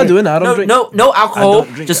 That's what I do. Now I don't drink. no alcohol. I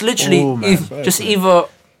don't drink Just it. literally, Oh, man. just either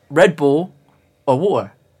Red Bull or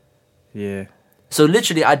water. Yeah. So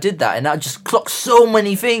literally, I did that, and I just clocked so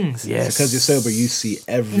many things. Yes. Because you're sober, you see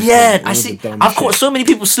everything. Yeah, I all see. the dumb I've caught shit. so many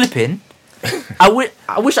people slipping. I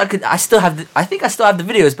wish I could. I still have. I think I still have the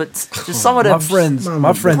videos, but just some of them.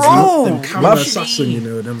 My friends, Bro, them camera my- assassin, you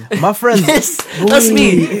know them. my friends. Yes, that's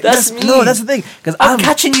me. That's me. No, that's the thing. Because I'm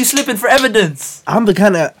catching you slipping for evidence. I'm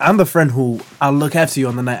the friend who I'll look after you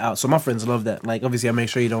on the night out. So my friends love that. Like, obviously, I make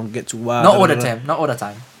sure you don't get too wild. Not all the time. Not all the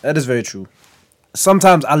time. That is very true.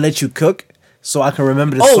 Sometimes I let you cook so I can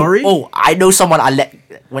remember the story. Oh, I know someone. I let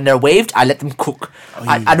when they're waved. I let them cook.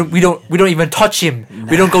 I don't. We don't even touch him.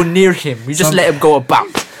 We don't go near him. We just let him go about.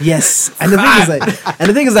 Yes, and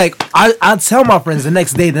the thing is like, I'll tell my friends the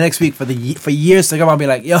next day, the next week, for years to come. I'll be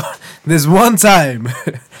like, yo, this one time,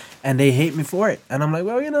 and they hate me for it, and I'm like,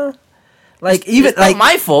 well, you know, like even It's like not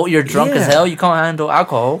my fault. You're drunk as Yeah. hell. You can't handle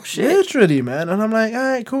alcohol. Shit. literally, man, and I'm like, all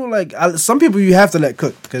right, cool. Like some people you have to let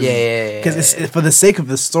cook because Yeah. it's for the sake of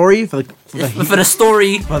the story, for For the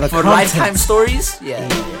story, For the for content. lifetime stories. Yeah.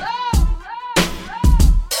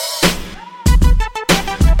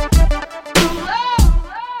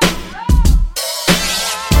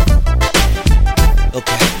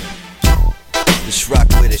 Okay. Let's rock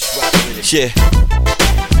with it. Yeah.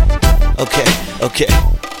 Okay.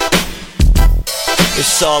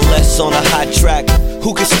 It's all less on a hot track.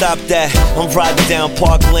 Who can stop that? I'm riding down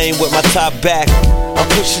Park Lane with my top back. I'm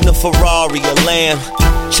pushing a Ferrari, a Lamb.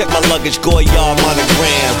 Check my luggage, Goyard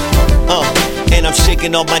monogram. And I'm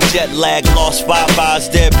shaking off my jet lag. Lost 5 hours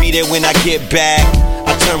there, be there when I get back.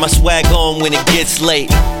 I turn my swag on when it gets late.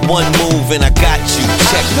 One move and I got you.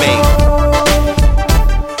 Checkmate.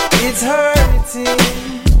 It's hurting.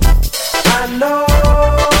 I know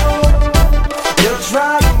you're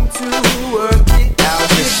trying to work it out.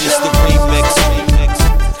 This is the remix.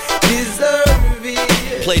 Deserve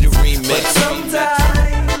it. Play the remix. But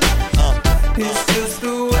sometimes it's just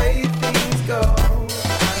the way things go.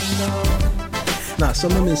 I know. Nah,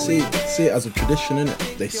 some women see it as a tradition,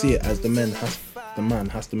 innit? They see it as the man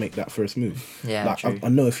has to make that first move. Yeah, like true. I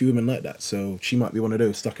know a few women like that, so she might be one of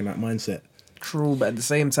those stuck in that mindset. True, but at the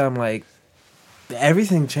same time, like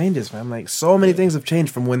everything changes, man. Like so many things have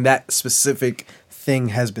changed from when that specific thing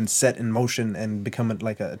has been set in motion and become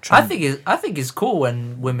like a trend. I think it's cool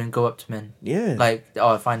when women go up to men. Yeah. Like, oh,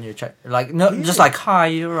 I find you attractive. Like, no, just like, hi,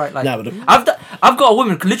 you're right. Like, Nah, but I've got a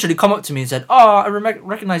woman who literally come up to me and said, oh, I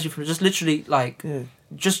recognize you from just literally like, Yeah.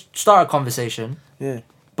 just start a conversation. Yeah.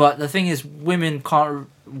 But the thing is, women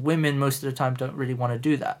most of the time don't really want to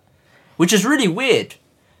do that, which is really weird.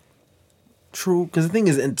 True, because the thing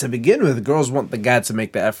is, and to begin with, girls want the guy to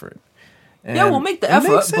make the effort. And Yeah, we'll make the it effort,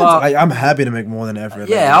 makes sense. but- I'm happy to make more than effort.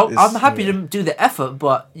 Yeah, Like, I'm happy to do the effort,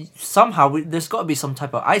 but somehow there's got to be some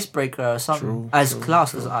type of icebreaker or something as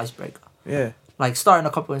classed as an icebreaker. Yeah, Like starting a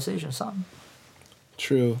conversation, something.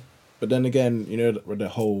 True, but then again, you know, with the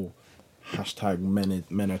whole hashtag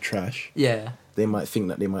men are trash. Yeah. They might think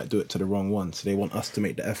that they might do it to the wrong one, so they want us to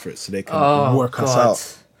make the effort so they can Oh, work us God.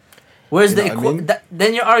 out. Where's You the know what I mean?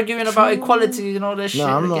 then you're arguing about equality and all that shit. No,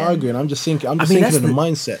 I'm not again. arguing. I'm just thinking. I'm just mean, thinking of the that's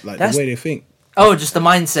mindset, like that's- the way they think. Oh, just the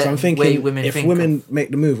mindset So I'm thinking, way women if think. women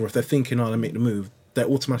make the move, or if they're thinking, "Oh, they make the move," they're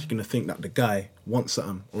automatically going to think that the guy wants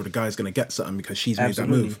something, or the guy's going to get something because she's made that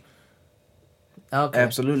Absolutely. move. Okay.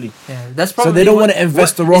 absolutely. Yeah, that's probably. So they don't what- want to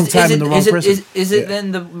invest the what- wrong is time it- in the wrong is it- person. Is it Yeah.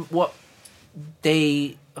 then the what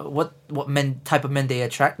they what men type of men they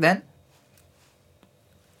attract then?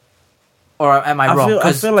 Or am I wrong?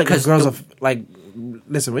 I feel like the 'cause girls the- are like,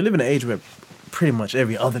 listen, we live in an age where pretty much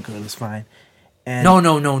every other girl is fine. And No.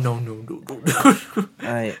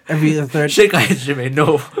 every other third. Shake my head, Jimmy.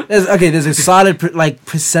 No. There's a solid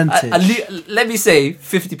percentage. Let me say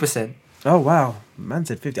 50%. Oh wow, man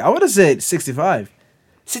said 50. I would have said 65.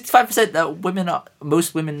 65% that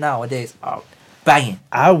most women nowadays are banging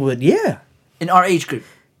I would, yeah, in our age group.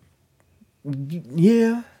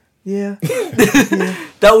 yeah.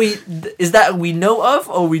 That we know of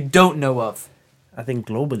or we don't know of. I think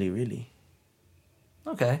globally, really.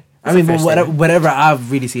 Okay. I mean, but whatever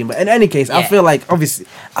I've really seen. But in any case, I Yeah. feel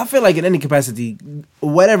like in any capacity,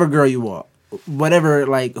 whatever girl you are, whatever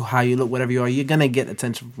like how you look, whatever you are, you're gonna get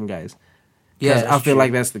attention from guys. Yeah, I feel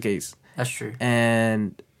like that's the case. that's true.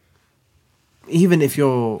 And even if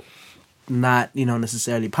you're not,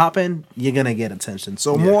 necessarily popping, you're gonna get attention.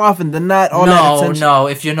 So more often than not, all that attention. No.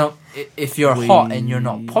 If you're hot and you're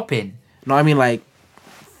not popping. No, I mean like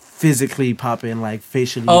physically popping, like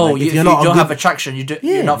facially. Oh, like, if you not a don't good- have attraction, you're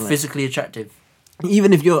Yeah, not like- physically attractive.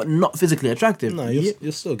 even if you're not physically attractive. No,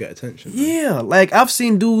 you'll still get attention. man. Yeah, like I've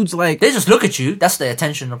seen dudes like They just look at you. That's the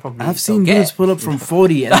attention they'll probably. I've seen they'll dudes get. pull up from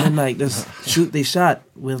 40 and then like just shoot they shot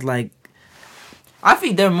with like I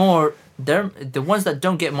think they're more the ones that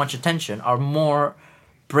don't get much attention are more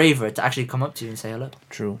braver to actually come up to you and say hello.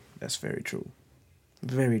 True. That's very true.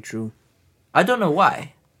 Very true. I don't know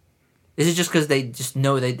why. Is it just because they just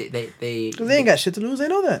know they Because they ain't got shit to lose. They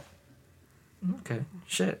know that. Okay,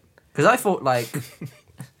 shit. Because I thought like,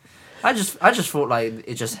 I just thought like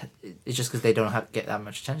it's just because they don't get that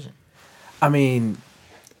much attention. I mean,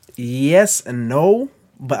 yes and no,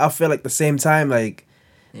 but I feel like the same time, like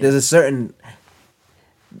there's a certain.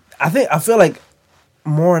 I feel like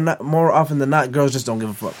more often than not, girls just don't give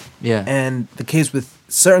a fuck. Yeah. And the case with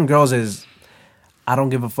certain girls is, I don't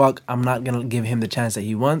give a fuck. I'm not gonna give him the chance that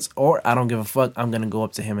he wants, or I don't give a fuck. I'm gonna go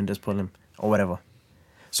up to him and just pull him or whatever.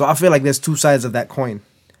 So I feel like there's two sides of that coin,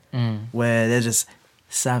 where they're just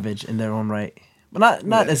savage in their own right, but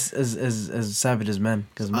not as savage as men.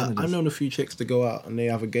 Because I've known a few chicks to go out and they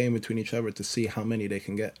have a game between each other to see how many they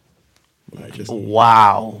can get. Like just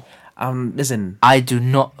Wow. Listen.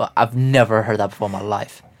 I've never heard that before in my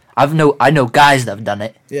life. I know guys that have done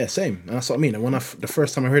it. yeah, same. And that's what I mean. And when the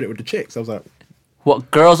first time I heard it with the chicks, I was like,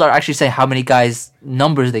 What girls are actually saying how many guys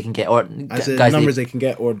numbers they can get, or I said guys numbers they can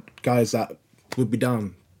get, or guys that would be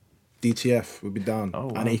down. DTF would be down. Oh,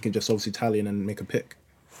 wow. And then you can just obviously tally and then make a pick.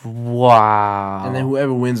 Wow. And then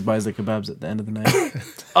whoever wins buys the kebabs at the end of the night.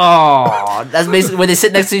 Oh, that's basically when they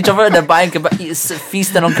sit next to each other and they're buying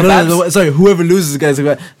feasting on kebabs. No, sorry, whoever loses, guys,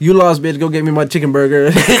 like, you lost, bitch. Go get me my chicken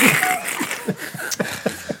burger.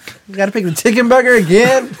 You gotta pick the chicken burger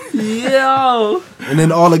again. Yo. And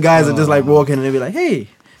then all the guys are just like walking and they be like, "Hey,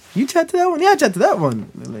 you chat to that one? Yeah, I chat to that one."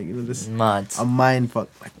 And like, this Mad. a mind fuck.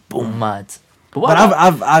 Like, boom. Mad. But But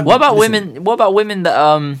I've what about listen, women? What about women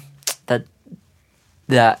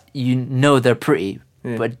that you know they're pretty,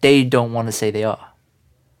 Yeah. but they don't want to say they are.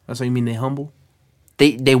 That's what you mean? They humble?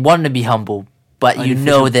 They want to be humble, but Are you you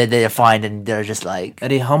know fishing? that they're fine and they're just like. Are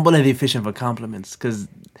they humble? Or are they fishing for compliments? Because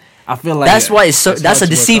I feel like That's why it's so. it's That's a hard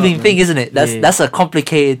to work deceiving out, thing, man. isn't it? That's Yeah. that's a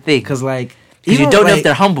complicated thing. Because like Because you even, don't know if like,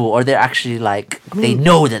 they're humble or they're actually like they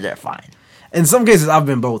know that they're fine. in some cases, I've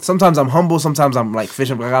been both. Sometimes I'm humble. Sometimes I'm like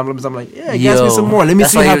fishing for compliments. I'm like, yeah, gas Yo, me some more. Let me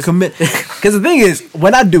that's see why how he was- commit. Because the thing is,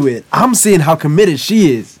 when I do it, I'm seeing how committed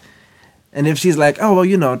she is. And if she's like, oh well,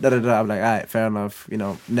 you know, da da da, I'm like, all right, fair enough. You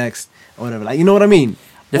know, next or whatever. Like, you know what I mean?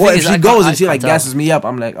 The Or thing if is, she I goes can't- and she I like can't tell. gasses me up,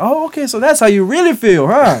 I'm like, oh, okay, so that's how you really feel,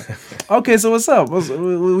 huh? Okay, so what's up? What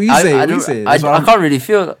you say? What you say? I That's what I'm- can't really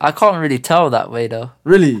feel. I can't really tell that way though.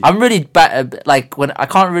 Really? I'm really bad. Like when I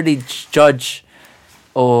can't really judge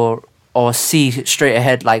or see straight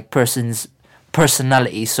ahead like person's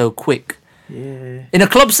personality so quick. Yeah. In a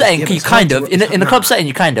club setting, Yeah, but you it's hard kind to of. work- In a club setting,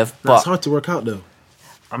 you kind of. That's But hard to work out though.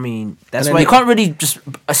 I mean, that's then why you can't really just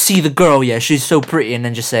see the girl. Yeah, she's so pretty, and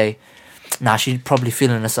then just say, "Nah, she's probably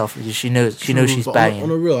feeling herself. She knows. She knows she's But banging."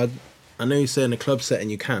 on a real, I know you say in a club setting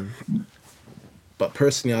you can, but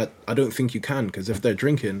personally, I don't think you can because if they're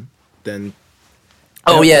drinking, then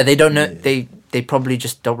Oh yeah, they don't know. They probably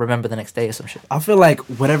just don't remember the next day or some shit. I feel like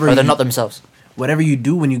whatever Or they're you- not themselves. whatever you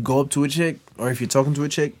do when you go up to a chick or if you're talking to a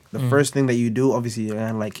chick, the first thing that you do, obviously, you're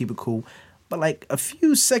gonna like keep it cool, but like a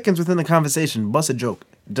few seconds within the conversation, bust a joke.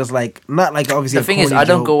 Just like not like obviously. The a thing is, corny I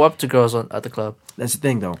don't joke. go up to girls at the club That's the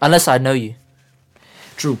thing, though. unless I know you.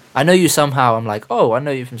 True. I know you somehow. I'm like, oh, I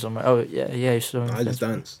know you from somewhere. Oh yeah, you're so. I just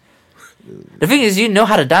dance. The thing is, you know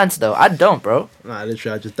how to dance though. I don't, bro. Nah,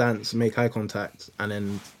 literally, I just dance, make eye contact, and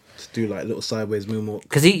then just do like little sideways moonwalk.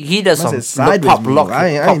 Because he does I some said sideways pop move. locks, I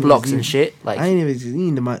ain't pop even locks seen- and shit. Like I ain't even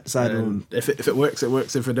seen the side room. And if it works, it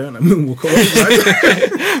works. If it don't, I moonwalk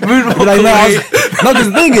away. Like, no, because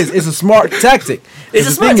the thing is, it's a smart tactic. It's a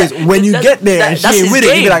the smart thing is, ta- when you that- get there that- and she that's ain't his with it,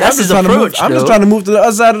 you game. be like, That's I'm his just trying to move. approach, I'm just though. trying to move to the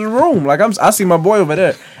other side of the room. Like I see my boy over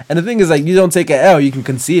there, and the thing is, like, you don't take an L, you can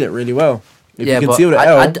conceal it really well. If yeah, you but conceal the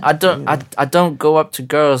L, I don't go up to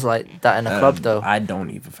girls like that in a club though. I don't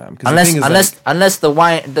even, fam. 'Cause the thing is, Unless the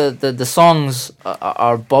wine the songs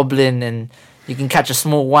are bubbling and you can catch a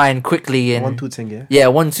small wine quickly and 1, 2 thing, yeah. yeah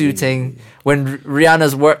 1 2 thing when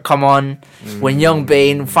Rihanna's Work come on, when Young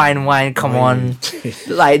Bane Fine Wine come on,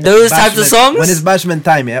 like those types of Bashment- songs. when it's bashment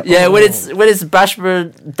time, yeah. yeah, Oh. when it's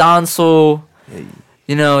bashment dancehall,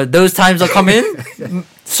 you know those times are coming.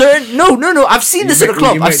 Certain no, I've seen this in the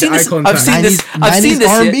club. You I've make seen the this. eye contact. I've seen this. I've seen this.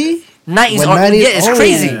 yeah. R&B. 90s When on 90s yeah, it's oh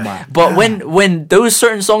crazy. my But God. when those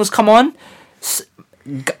certain songs come on,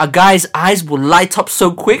 a guy's eyes will light up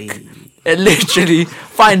so quick and literally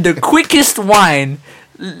find the quickest wine.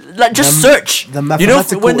 Like just search. the You know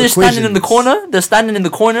mathematical when they're standing in the equations. corner, they're standing in the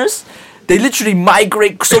corners. They literally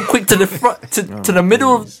migrate so quick to the front, to the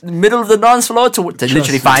middle of the dance floor to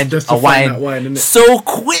literally find just to a find wine, that wine, innit? so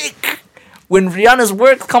quick. When Rihanna's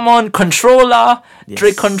Work come on, Controller,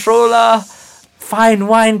 Drake Controller, Fine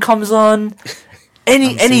Wine comes on.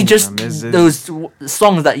 Any saying, just man, this is- those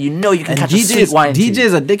songs that you know you can And catch a sweet wine to.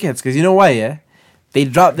 DJs are dickheads because you know why? Yeah, they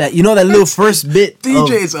drop that. You know that little first bit.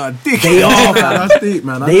 DJs are dickheads. They are, man. That's deep,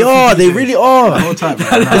 man. They are. They really are. Whole time,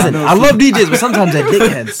 man. Listen, I love DJs, but sometimes they're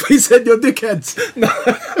dickheads. He said you're dickheads.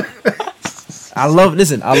 I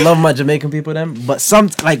love my Jamaican people, them. But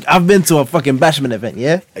like I've been to a fucking bashment event.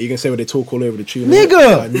 Yeah, Are you gonna say where they talk all over the tune?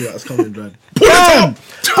 Nigga! I knew that was coming, Brad. put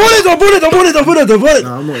it.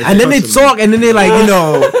 Nah, I'm not And then they cussing, talk, and then they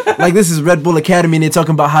like, like this is Red Bull Academy, and they're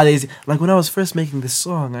talking about how they like when I was first making this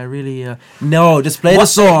song, I really no, just play the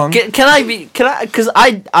song. Can I? Because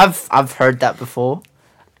I've heard that before.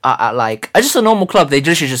 Like just a normal club, they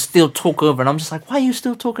just still talk over, and I'm just like, why are you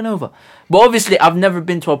still talking over? But obviously, I've never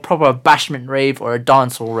been to a proper bashment rave or a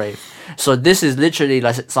dancehall rave, so this is literally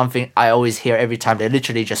like something I always hear every time. They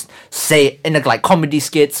literally just say in like comedy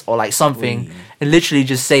skits or like something, and literally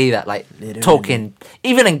just say that like Literally. talking.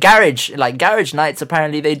 Even in garage nights,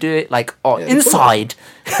 apparently they do it like inside.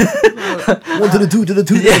 1 to the 2 to the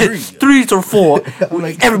 2 to the Yeah, 3. 3 to 4.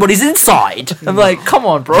 Everybody's inside. I'm like, come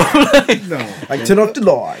on, bro. Like turn off the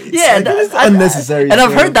lights. Yeah, like, it's I- unnecessary. And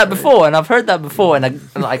I've heard that before, and I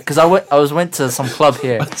because I went to some club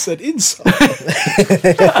here. I said inside.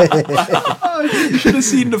 You should have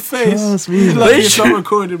seen the face. Trust me. Like if I'm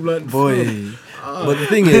recording, like Boy. But the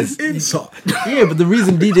thing is, inside. yeah, but the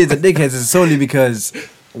reason DJs are dickheads is solely because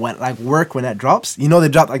when that drops, they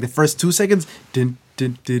drop like the first 2 seconds. Dun,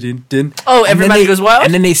 dun, dun, dun, dun. Oh, And everybody then goes wild?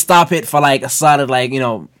 and then they stop it for like a solid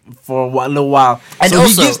for a little while. And so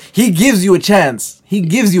also- he gives you a chance. He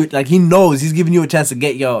gives you he knows he's giving you a chance to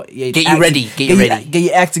get your Get you ready. get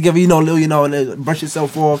your act together. Brush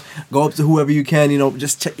yourself off. Go up to whoever you can.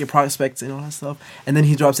 Just check your prospects and all that stuff. And then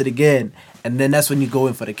he drops it again. And then that's when you go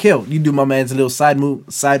in for the kill. You do my man's little sidewalk.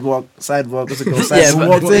 What's it called? Yeah,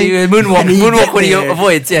 Moonwalk thing. moonwalk And then you moonwalk get when he there,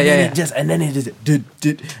 avoids. Yeah, and then yeah, it yeah. just and then it just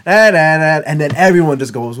and then everyone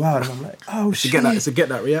just goes wild. And I'm like, oh To shit. get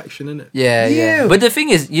that reaction, innit? Yeah, Yeah. But the thing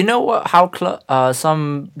is, you know what? How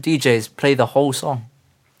some DJs play the whole song.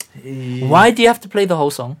 Why do you have to play the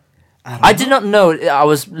whole song? I did not know. I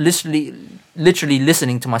was literally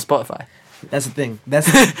listening to my Spotify. That's the thing. That's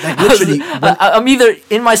like literally. I'm either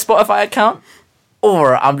in my Spotify account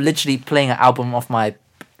or I'm literally playing an album off my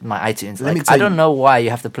iTunes. Let me Like, tell I don't you. know why you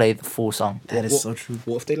have to play the full song. That is so true.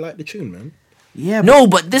 What if they like the tune, man? Yeah. No,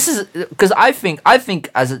 but this is because I think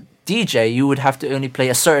as a DJ you would have to only play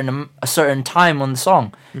a certain time on the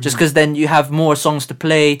song, just because then you have more songs to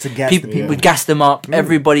play. To gas People them, yeah. would gas them up.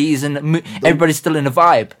 Everybody is everybody's still in the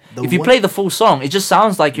vibe. the If you one- play the full song, it just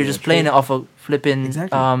sounds like you're just playing it off a flipping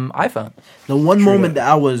Exactly. iPhone. The one moment that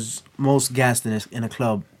I was most gassed in a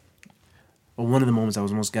club, or one of the moments I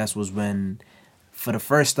was most gassed was when, for the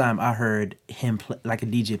first time, I heard him like a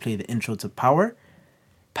DJ play the intro to Power.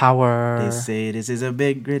 Power. They say this is a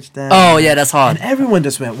big rich town. Oh yeah, that's hard. And everyone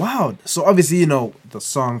just went, wow. So obviously, the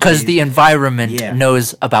song. Because plays. the environment Yeah.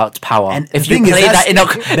 knows about power. And if the you thing is, play that that's- in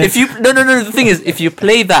a, if you no. The thing is, if you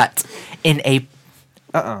play that in a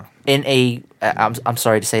I'm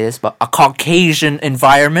sorry to say this, but a Caucasian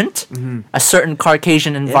environment, a certain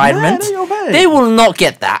Caucasian environment, it ain't gonna bang. they will not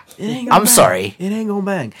get that. It ain't gonna I'm bang. sorry, It ain't gonna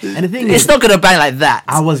bang. And the thing it's is, not gonna bang like that.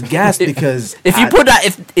 I was gassed because if you put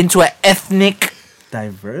that into an ethnic,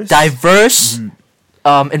 diverse. diverse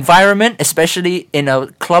Mm-hmm. environment, especially in a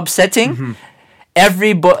club setting, Mm-hmm.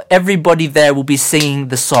 everybody there will be singing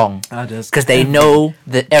the song I just- because they know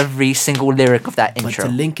every single lyric of that But intro.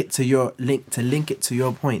 to link it to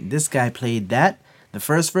your point, this guy played the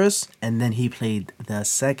first verse, and then he played the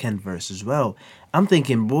second verse as well. I'm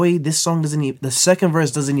thinking, boy, this song the second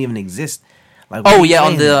verse doesn't even exist. Like, Oh, what are you yeah,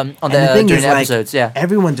 on playing? the- on And the- thing during is, the like, episodes, yeah.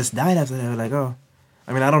 everyone just died after that. Like, oh,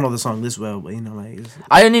 I mean, I don't know the song this well, but it's,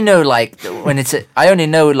 I only know like when it's. I only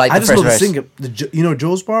know like I the just know first the verse. singer.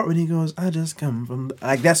 Joe's part when he goes, "I just come from,"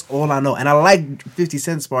 like that's all I know, and I like 50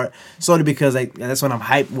 Cent's part solely because like that's when I'm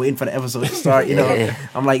hyped, waiting for the episode to start. Yeah.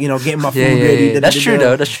 I'm like getting my food Yeah, ready. yeah. That's true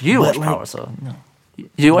though. That's true. You But, watch like, Power, so no.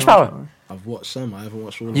 You watch Power. I've watched some. I haven't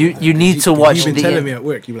watched all of You- them. you need to watch You've been the- telling me at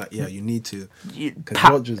work. You're like, yeah, you need to. You- Because Pa-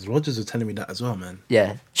 Rogers was telling me that as well, man.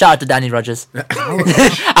 Yeah. Shout out to Danny Rogers.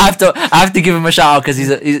 I have to give him a shout out because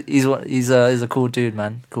he's a cool dude,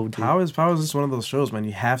 man. Cool dude. Power is just one of those shows, man.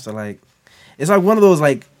 You have to it's like one of those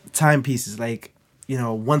like timepieces. Like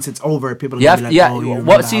once it's over, people are You gonna have, be like, yeah. oh, you remember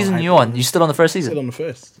What how season hyped you it on? was? You still on the first Still season? on the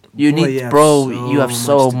first. You Boy, need, you have bro. so You have much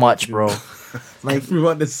so to go much, through. bro. Like,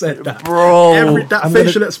 Everyone that said that. Bro. That I'm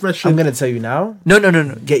facial gonna- expression. I'm gonna tell you now. No.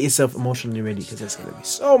 Get yourself emotionally ready because it's gonna be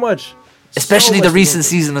so much. Especially so the much to recent go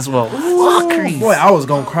through. season as well. Fuckery. Boy, I was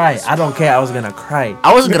gonna cry. I don't care. I was gonna cry.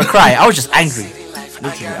 I wasn't gonna cry. I was just angry.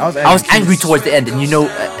 Literally, I was angry towards the end, and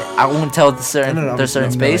I won't tell the certain No, there's certain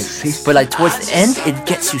no, space, but like towards the end, it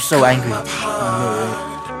gets you so angry.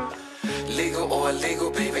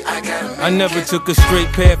 I never took a straight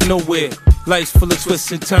path nowhere. Life's full of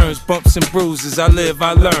twists and turns, bumps and bruises. I live,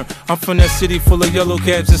 I learn. I'm from that city full of yellow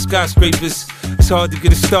cabs and skyscrapers. It's hard to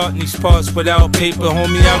get a start in these parts without paper.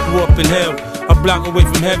 Homie, I grew up in hell, a block away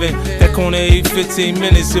from heaven. That corner 8-15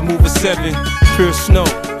 minutes, it move a 7. Pure snow,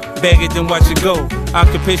 bag it then watch it go.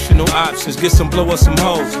 Occupational options, get some blow or some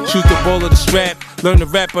hoes. Shoot the ball or the strap, learn the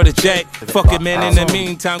rap or the jack. Fuck it, man, in the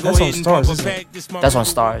meantime, go That's on ahead and Stars, pump a isn't pack. This That's on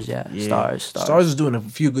Stars, yeah. Stars. Stars is doing a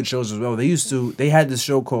few good shows as well. They had this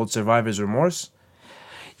show called Survivor's Remorse.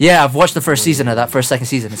 Yeah, I've watched the first season of that. Second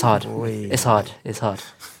season. It's hard. It's hard. It's hard.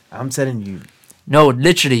 I'm telling you, No,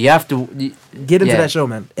 literally, you have to get into yeah. that show,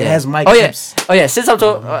 man. It Yeah. has Mike Oh Epps. yeah. Oh yeah. Since I'm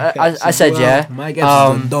talking, I said yeah. Mike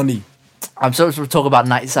Epps is the Donny. I'm supposed to talk about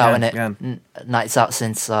nights out, Yeah, innit? Nights out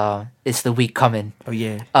since it's the week coming. Oh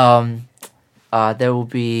yeah. There will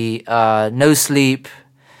be No Sleep,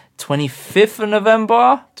 25th of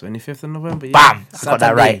November. 25th of November. Yeah. Bam! I got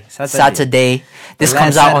that right. Saturday. This The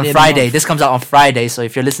comes last out on Saturday of the Friday. month. This comes out on Friday. So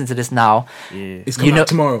if you're listening to this now, Yeah. It's coming know- out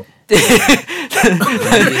tomorrow.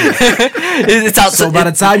 it's out. So by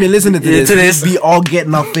the time you're listening to this, we all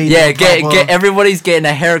getting our face. yeah, get everybody's getting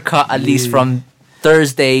a haircut at least from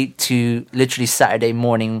Thursday to literally Saturday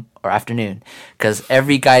morning or afternoon, because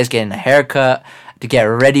every guy's getting a haircut to get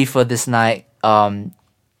ready for this night.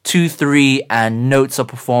 2, 3, and Notes are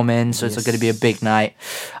performing, so it's going to be a big night.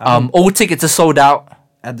 All tickets are sold out.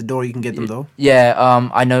 At the door, you can get them though. Yeah,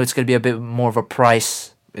 I know it's going to be a bit more of a price.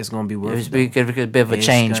 It's gonna be worth It's it. going to be a bit of a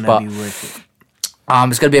change, It's but gonna be worth it.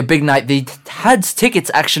 it's going to be a big night. They had tickets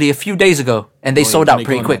actually a few days ago, and they sold out they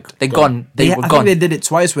pretty gone, quick. like, They gone. gone. They were I think gone. they did it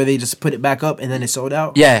twice where they just put it back up and then it sold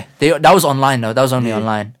out. Yeah, that was online though. That was only Yeah.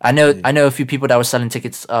 online. I know a few people that were selling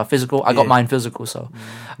tickets physical. I got Yeah. mine physical, so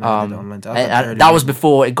No, I did it online. I thought and early that was on.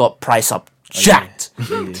 before it got price up, jacked,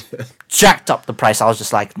 Yeah. jacked up the price. I was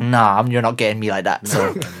just like, nah, you're not getting me like that.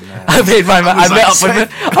 So I paid my man.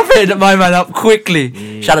 I paid my man up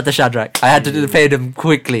quickly. Shout out to Shadrach. I had to pay them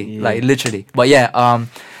quickly, like literally. But yeah, my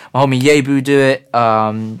homie Yebu do it.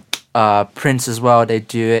 Prince as well. They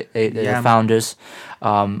do it. They're the Yam. founders.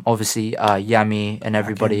 Obviously, Yami and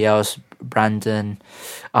everybody else. Brandon,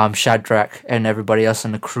 Shadrach, and everybody else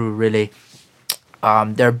in the crew. Really,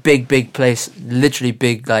 they're a big place. Literally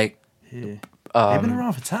big, like. Yeah. They've been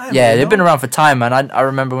around for time. Yeah, you they've know? been around for time, man. I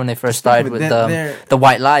remember when they first started with they're- the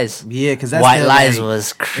White Lies. Yeah, because that's White their, Lies like,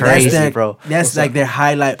 was that's crazy, their- bro. That's like their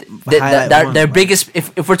highlight. Their one, biggest,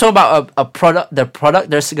 if we're talking about a product, their product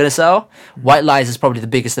they're gonna sell, White Lies is probably the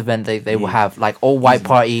biggest event they will have. Like all white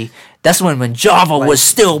party. That's when Java was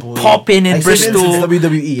still popping in Like, say, for instance, Bristol.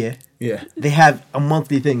 WWE, yeah, Yeah. they have a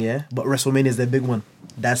monthly thing, yeah, but WrestleMania is their big one.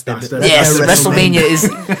 That's their. That's their- Yes, their WrestleMania is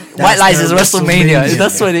White Lies is their WrestleMania. WrestleMania.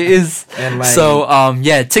 That's what it is. And, like- So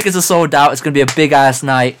yeah, tickets are sold out. It's gonna be a big ass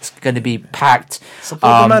night. It's gonna be packed.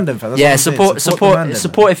 Support the man, then, fam. That's Yeah, what I'm saying. support Support the man, then,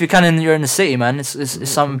 support if you can and you're in the city, man. It's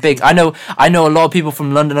something big. I know a lot of people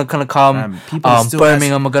from London are gonna come. People still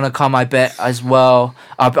Birmingham are gonna come, I bet, as well.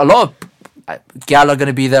 A lot of gal are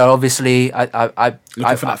gonna be there, obviously.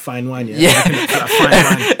 Looking for that fine wine, yeah. Yeah. Looking for that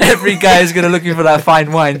fine wine. Every guy is gonna looking for that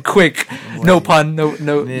fine wine, quick. No pun, no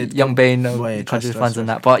Yeah, Young Bane, no boy, country trust, funds trust, and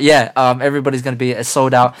that. But yeah, everybody's gonna be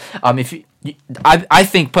sold out. If I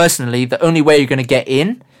think personally, the only way you're gonna get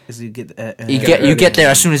in, Is you get you get there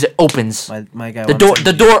as soon as it opens. My guy.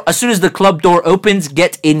 The door as soon as the club door opens,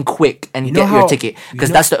 get in quick and You know get your how- ticket, because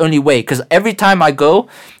you know- that's the only way. Because every time I go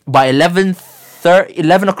by 11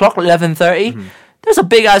 o'clock, 11:30, there's a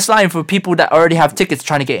big ass line for people that already have tickets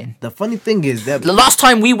trying to get in. The funny thing is that. The last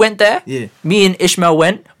time we went there, Yeah. me and Ishmael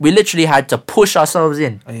went, we literally had to push ourselves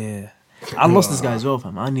in. Oh, yeah. I lost this guy as well,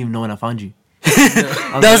 fam. I didn't even know when I found you.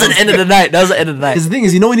 That was at the end of the night. Because the thing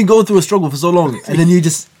is, you know when you go through a struggle for so long and then you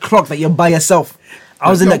just clock that you're by yourself. I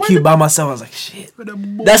was in that queue by myself. I was like, shit.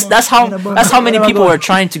 That's how many people are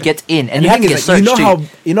trying to get in, and you have to get searched too.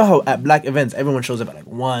 you know how at black events everyone shows up at like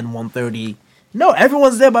 1:30. No,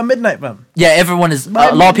 everyone's there by midnight, fam. Yeah, everyone is. By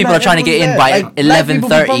A lot of people are midnight, trying to get in everyone's by there. Like, black people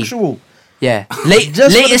be 11:30. punctual. Yeah, Just for the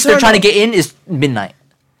latest they're trying to turnout. get in is midnight.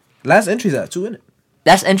 Last entry's at 2, innit?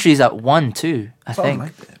 That's entries at 1 too, I Something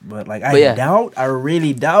think. like that. But like I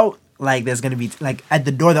really doubt like there's gonna be like at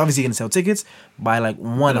the door they're obviously gonna sell tickets by like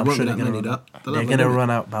 1. I'm won't sure be they're that gonna many, that. They'll they're have a gonna limit. run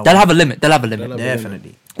out by They'll 1. have a limit. They'll have a limit. They'll have-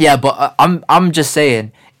 Definitely. Yeah, but I'm just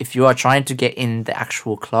saying, if you are trying to get in the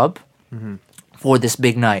actual club for this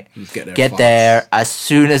big night, Just get there get fast. there as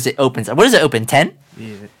soon as it opens. What does it open? 10?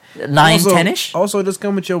 Yeah. 9, Also- 10-ish. Also, just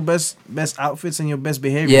come with your best outfits and your best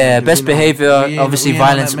behavior. Yeah, Because, best you know, behavior. we ain't- Obviously, we ain't on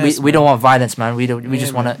violence. that mess, We don't man. want violence, man. We don't. We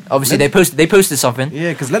just want man. to. Obviously, Let- they posted something.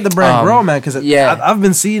 Yeah, because let the brand Um, grow, man. Because yeah. I've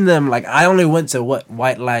been seeing them. Like, I only went to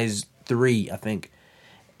White Lies 3, I think,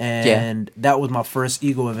 and that was my first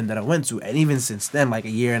ego event that I went to. And even since then, like a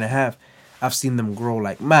year and a half, I've seen them grow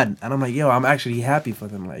like mad. And I'm like, yo, I'm actually happy for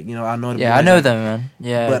them. Like, you know, I know. Yeah, I know them, man.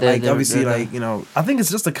 Yeah, But they're- like, they're- obviously, they're- like, you know, I think it's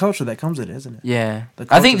just the culture that comes with it, isn't it? Yeah, The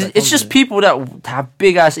I think culture that it's comes just with it. people that have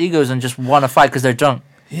big ass egos and just want to fight because they're drunk.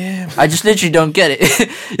 Yeah. I just literally don't get it.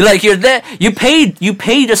 Like you're there, you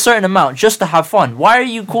paid a certain amount just to have fun. Why are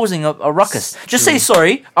you causing a ruckus? Just say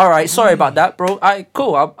sorry. All right, sorry about that, bro.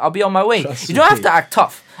 Cool. I'll be on my way. Trust You don't have me. to act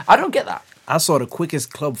tough. I don't get that. I saw the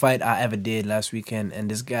quickest club fight I ever did last weekend, and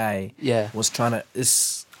this guy Yeah. was trying to.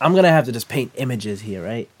 I'm gonna have to just paint images here,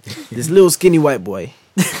 right? This little skinny white boy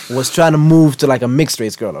was trying to move to like a mixed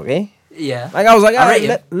race girl, okay? Yeah. Like I was like, I all rate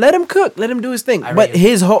right, you. let him cook, let him do his thing. I rate But you.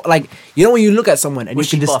 his whole like, you know when you look at someone and Was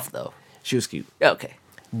she you can just buff though? she was cute, Okay.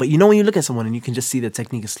 but you know when you look at someone and you can just see the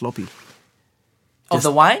technique is sloppy. Of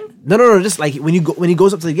the wine? No, just like when he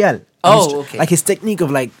goes up to the girl. and Oh, he's okay. Like his technique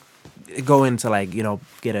of like going to like, you know,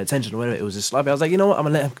 get her attention or whatever, it was just sloppy. I was like, you know what, I'm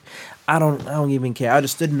gonna let him. I don't even care. I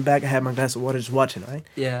just stood in the back, I had my glass of water, just watching, right?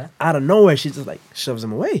 Yeah. Out of nowhere, she just like shoves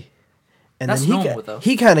him away. And That's then normal, though.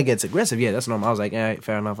 he kind of gets aggressive. Yeah, that's normal. I was like, all right,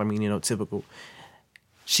 fair enough. I mean, you know, typical.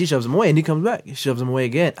 She shoves him away and he comes back. She shoves him away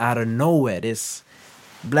again. Out of nowhere, this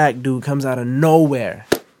black dude comes out of nowhere,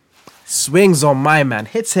 swings on my man,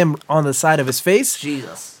 hits him on the side of his face.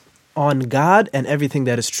 Jesus. On God and everything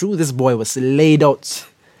that is true, this boy was laid out.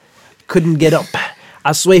 Couldn't get up.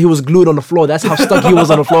 I swear he was glued on the floor. That's how stuck he was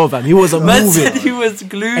on the floor, fam. He wasn't Man moving. said he was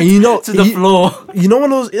glued And you know, to the you- floor. You know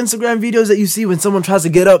one of those Instagram videos that you see when someone tries to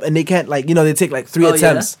get up and they can't, like, you know, they take like 3 Oh, yeah.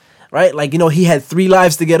 attempts, right? Like, you know, he had 3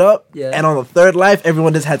 lives to get up, Yeah. and on the 3rd life,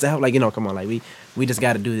 everyone just had to help. Like, you know, come on, like we just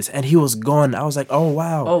got to do this. And he was gone. I was like, oh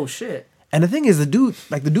wow. Oh shit. And the thing is, the dude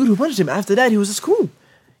who punched him after that, he was just cool.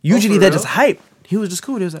 Usually they're real? just hype. He was just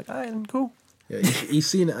cool. He was like, all right, I'm cool. Yeah, he's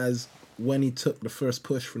seen it as when he took the first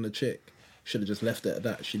push from the chick, should have just left it at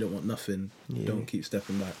that. She don't want nothing. Don't keep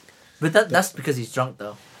stepping back. But that's because he's drunk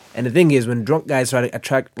though. And the thing is, when drunk guys try to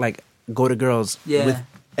attract, like, go to girls, Yeah. with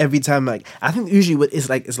every time, like, I think usually it's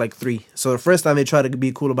like 3. So the first time they try to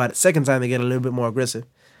be cool about it. Second time they get a little bit more aggressive,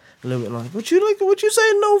 a little bit like, what you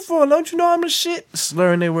saying no for? Don't you know I'm the shit?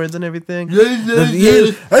 Slurring their words and everything. I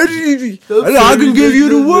can give you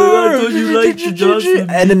the word. I thought you liked your Johnson.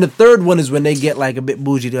 And then the third one is when they get like a bit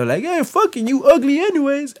bougie. They're like, hey, fucking you ugly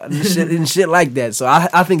anyways, and shit like that. So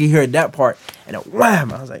I think he heard that part, and then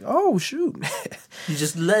wham! I was like, oh shoot. He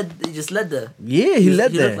just led the. Yeah, he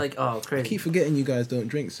led He there. looked like, oh, I crazy. keep forgetting you guys don't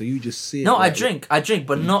drink, so you just see it. No, I like- drink,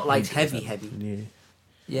 but not like heavy. Yeah,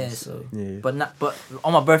 Yeah, so Yeah. but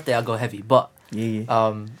on my birthday I go heavy. But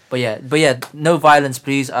yeah. but yeah, no violence,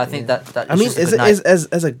 please. I think that I mean, just a good it's night.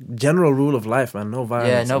 as a general rule of life, man. No violence.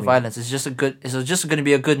 Yeah, no I mean, violence. It's just going to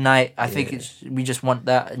be a good night. I think we just want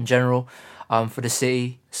that in general, for the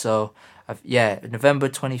city. So November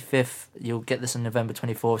 25th. You'll get this on November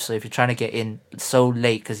 24th. So if you're trying to get in so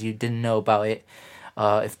late because you didn't know about it,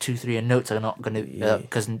 if 2, 3 and Notes are not going to,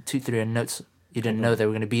 because 2, 3 and Notes you didn't know they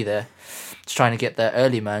were going to be there. Just trying to get there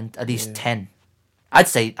early, man. At least 10. I'd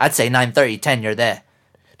say 9:30, 10. You're there.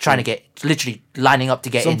 Trying to get, literally lining up to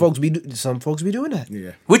get Some in. folks be doing that.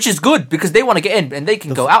 Yeah. Which is good because they want to get in and they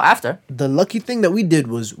can go out after. The lucky thing that we did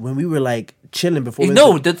was when we were like chilling before. we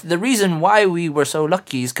No, went the reason why we were so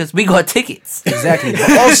lucky is because we got tickets. to- exactly. But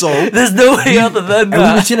also, There's no way other than and we were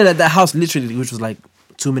that. chilling at that house literally, which was like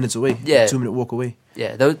 2 minutes away. Yeah. 2-minute walk away.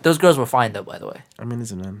 Yeah, those girls were fine though. By the way. I mean,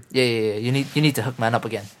 listen, man. Yeah. You need to hook man up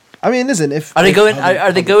again. I mean, listen. If Are they if- going?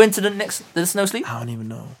 Are they going to the snow sleep? I don't even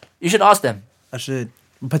know. You should ask them I should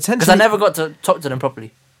potentially. because I never got to talk to them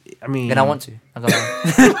properly, I mean, and I want to. Not gonna lie.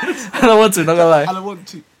 I don't want to. Not gonna lie. don't want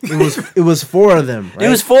to. It was 4 of them. Right? It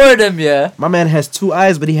was 4 of them. Yeah. My man has 2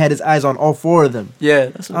 eyes, but he had his eyes on all 4 of them. Yeah.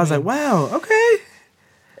 That's what I was like, wow, okay.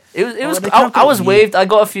 it was. they I was calculate- waved. I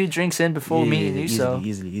got a few drinks in before meeting you.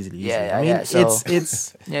 easily. Yeah, yeah, I mean, yeah, so-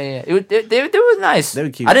 it's. Yeah. They were nice. They were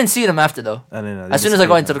cute. I didn't see them after though. I don't know. As soon as I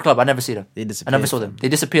got into the club, I never see them. They I disappeared. never saw them. They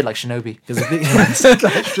disappeared like Shinobi. Because the thing,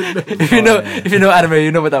 If you know anime,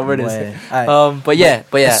 you know what that word is. Boy. Alright. But yeah.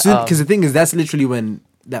 Because the thing is, that's literally when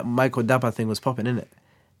that Michael Dapper thing was popping, in it.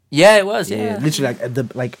 Yeah, it was. Yeah. literally like at the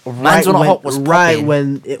Man's on a Hot was right popping.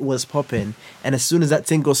 when it was popping, and as soon as that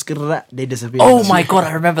thing goes skr, they disappear. Oh my god,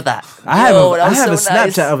 I remember that. I have Yo, a, that I was have so a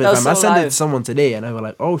nice. Snapchat of it, That was fam. I so sent it to live. someone today, and I was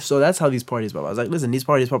like, "Oh, so that's how these parties pop." I was like, "Listen, these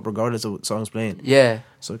parties pop regardless of what song's playing." Yeah.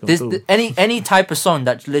 So it comes This, through. any type of song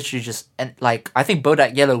that literally just and like I think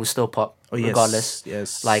Bodak Yellow will still pop Oh, yes, regardless.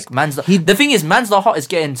 yes. Like the thing is, Man's Not Hot is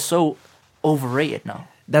getting so overrated now.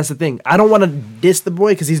 That's the thing. I don't want to diss the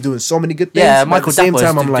boy because he's doing so many good things. Yeah, but Michael at the same Dapo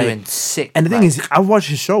time, is I'm like, doing sick. and the thing like- is, I watched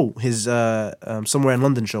his show, his Somewhere in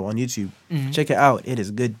London show on YouTube. Check it out. It is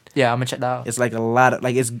good. yeah, I'm gonna check that out. It's like a lot of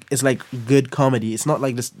like it's like good comedy. It's not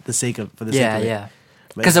like the sake of for the sake Yeah, of it. yeah.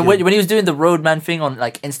 But Because it's when good. he was doing the Roadman thing on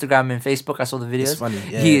like Instagram and Facebook, I saw the videos. funny,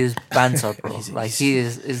 yeah. He is banter, bro. He's- like he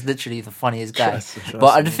is literally the funniest guy. Trust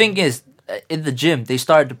But the me. thing is, in the gym, they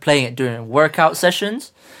started playing it during workout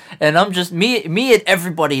sessions, and I'm just me and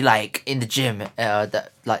everybody like in the gym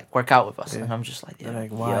that like work out with us, and I'm just like, They're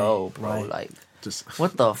like, why? yo, bro, Why? like Just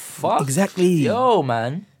what the fuck? Exactly. Yo,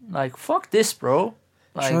 man, like fuck this, bro.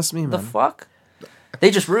 Like, Trust me, The man. fuck? They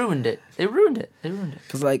just ruined it. They ruined it.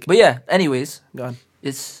 Cause like, But yeah. Anyways, God,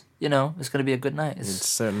 it's it's gonna be a good night. it's It's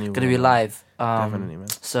certainly gonna be will. live. Definitely, man.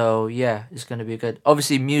 So yeah, it's gonna be good.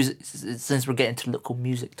 Obviously, music. Since we're getting to local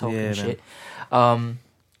music talk Yeah, and man. shit,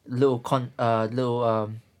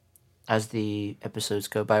 as the episodes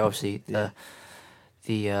go by, obviously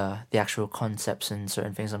the actual concepts and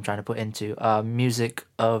certain things I'm trying to put into music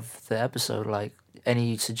of the episode. Like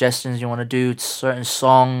any suggestions you want to do, certain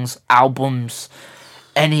songs, albums,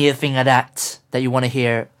 anything of that you want to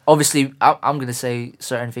hear. Obviously, I'm gonna say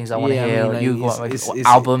certain things I want to Yeah, I hear. mean, like, you go it's- what it's-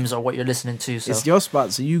 albums or what you're listening to. So It's your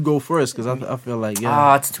spot, so you go first. Cause I feel like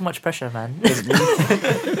yeah. it's too much pressure, man. Is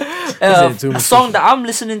it too A much song that I'm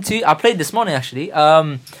listening to, I played this morning actually.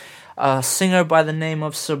 A singer by the name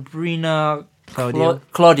of Sabrina Claudio?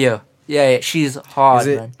 Claudio. Yeah, she's hard, Is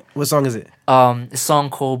it? man. What song is it? A song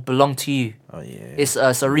called "Belong to You." Oh yeah. It's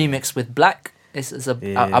a remix with Black.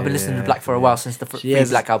 I've been listening to Black for a while since the She Free has-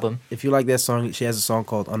 Black album. If you like that song, she has a song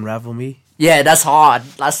called "Unravel Me." Yeah, that's hard.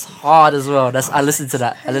 That's hard as well. I listened to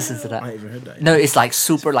that. I ain't even heard that. No, it's like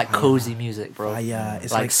super like cozy music, bro. Yeah,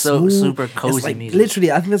 it's like like so smooth. super It's cozy like, music.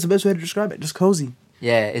 literally, I think that's the best way to describe it. Just cozy.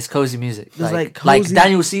 Yeah, it's cozy music. It's Like, like cozy.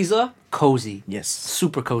 Daniel Caesar, cozy. Yes.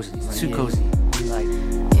 Super cozy. Too yeah. cozy. Like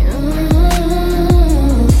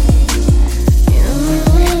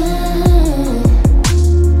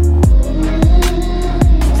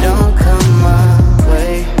Don't come my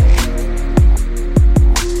way.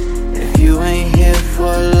 If you ain't here for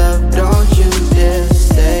love, don't you dare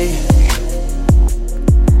stay.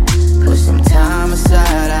 Put some time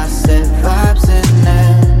aside, I said vibes in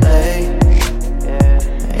LA.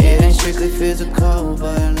 It ain't strictly physical,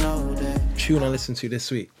 but I know that. tune I listened to this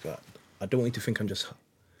week, but I don't want you to think I'm just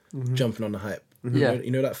jumping on the hype. Yeah. You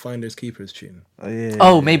know that Finders Keepers tune? Oh yeah.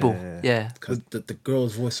 oh, Mabel. Yeah. Because the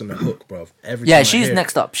girl's voice on the hook, bro. Every Yeah, time I she's hear it,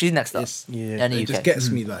 next up. She's next up. it's- Yeah. In the It UK. just gets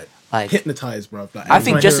me like hypnotized, bro. Like, I every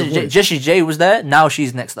think time I hear her voice, Jessie J was there. Now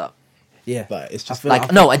she's next up. Yeah. like, it's just I feel Like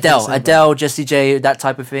I no, feel the same, Adele, Jessie J, that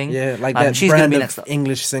type of thing. Yeah, like And that she's gonna brand be of next up.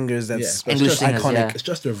 English singers. yeah, That's but English it's just singers, iconic. yeah. It's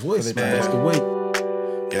just her voice, Yeah. man. It's the way.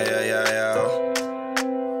 Yeah.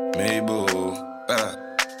 Mabel.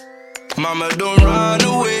 Mama, don't run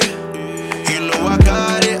away. You know I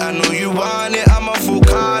got it. I know you want it. I'm a full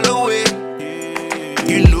call away.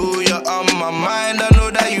 You know you're on my mind. I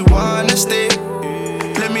know that you wanna stay.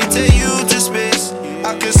 Let me take you to space.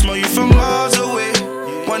 I can smell you from miles away.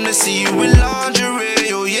 Wanna see you in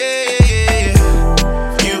lingerie. Oh yeah.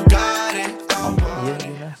 You got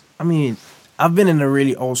it. I mean, I've been in a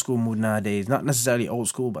really old school mood nowadays. Not necessarily old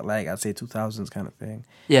school, but like I'd say 2000s kind of thing.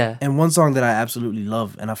 Yeah. And one song that I absolutely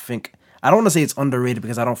love, and I think I don't want to say it's underrated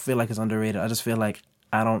because I don't feel like it's underrated. I just feel like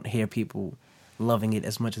I don't hear people loving it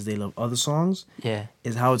as much as they love other songs. Yeah.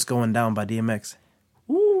 Is How It's Going Down by DMX.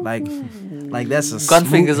 Like that's a Gun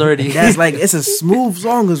smooth- fingers already. That's like it's a smooth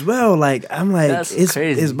song as well. Like I'm like That's it's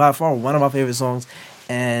crazy. by far one of my favorite songs,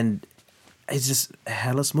 and it's just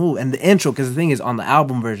hella smooth. And the intro, because the thing is on the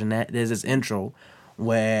album version, that there's this intro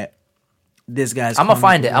where this guy's. I'm gonna coming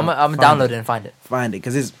find it. through, I'm gonna download it and find it. Find it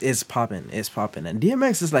because it's popping. It's popping. And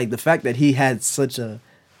DMX is like the fact that he had such a.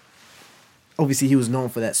 Obviously, he was known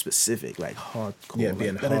for that specific like hardcore. Yeah,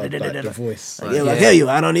 being like, hard, like the voice. Like, yeah, like, hey, you,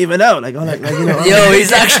 I don't even know. Like, you know. Yo,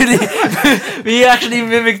 he's actually he actually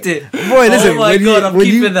mimicked it. Boy, listen, oh my when god, you- I'm when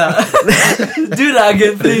keeping you- that. Do that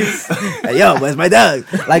again, please. Hey, yo, where's my dog?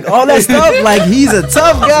 Like all that stuff. Like he's a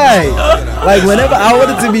tough guy. Like whenever I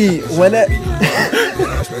wanted to be,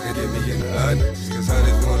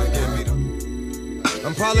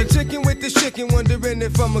 I'm politicking with this chicken, wondering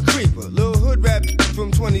if I'm a creeper. Little hood rap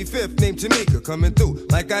from 25th named Tamika, coming through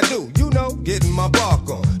like I do, you know, getting my bark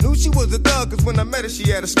on. Knew she was a thug, cause when I met her, she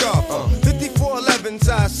had a scarf on. 54'11",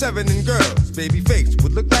 size 7 in girls. Baby face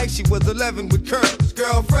would look like she was 11 with curls.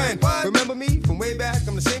 Girlfriend, remember me from way back?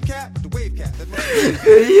 I'm the same cat with the wave cat.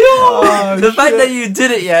 The fact that you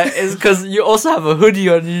did it, yeah, is because you also have a hoodie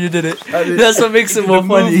on. You did it. That's what makes it more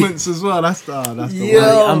funny. Movements as well. That's the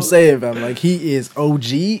Like, I'm saying, fam, like he is OG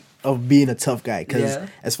of being a tough guy. Because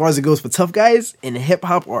as far as it goes for tough guys in hip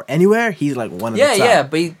hop or anywhere, he's like one of the top. Yeah,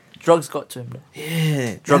 but drugs got to him. Though.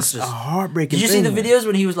 Yeah, drugs that's a heartbreaking. Did you see the man. videos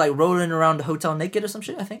when he was like rolling around the hotel naked or some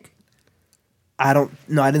shit? I think. I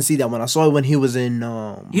didn't see that one. I saw it when he was in.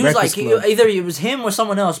 He was like Club. either it was him or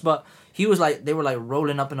someone else, but he was like they were like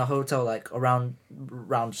rolling up in a hotel like around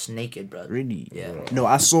just naked, bro. Really? Yeah. No,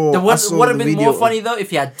 I saw. What would have been video more of- funny though if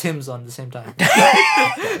he had Tim's on at the same time.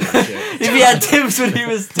 If he had Tim's when he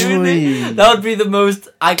was doing it, that would be the most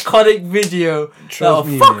iconic video of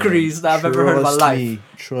fuckeries that I've ever heard in my life.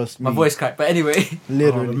 Trust me. My voice cracked, but anyway.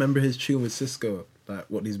 Literally. remember his tune with Cisco, like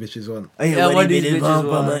what these bitches want. What these bitches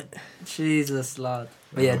want. Jesus, Lord.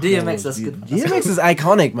 But yeah, DMX, that's good. DMX is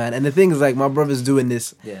iconic, man. And the thing is, like, my brother's doing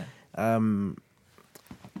this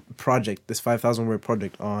project, this 5,000 word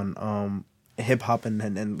project on hip hop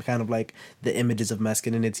and kind of like the images of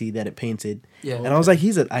masculinity that it painted. Yeah. And I was like,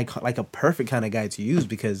 he's a perfect kind of guy to use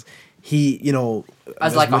because he, you know,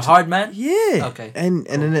 As like a hard man? Yeah. Okay. And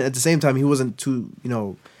then at the same time, he wasn't too, you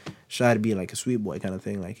know, shy to be like a sweet boy kind of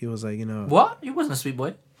thing. Like he was like, you know, What? He wasn't a sweet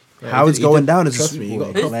boy. how it's going down is a Trust me, sweet you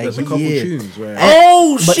boy. got Like, there's a couple yeah. tunes where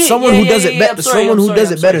Oh But shit! someone who does it I'm better, sorry, someone I'm who sorry,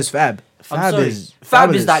 does I'm it better sorry. is Fab. I'm Fab sorry. is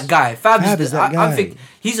Fab is that guy. Fab Fab is is that I'm guy. thinking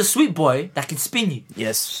he's a sweet boy that can spin you.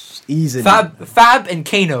 Yes, easily. Fab and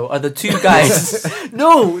Kano are the two guys.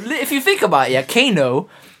 No, if you think about it, yeah, Kano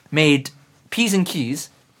made P's and Q's,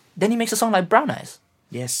 then he makes a song like Brown Eyes,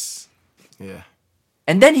 Yes. yeah,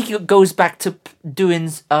 and then he goes back to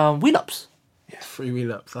doing Wheel Ups. Three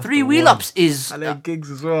Wheel Ups. that's Three the Wheel one. Ups is And then gigs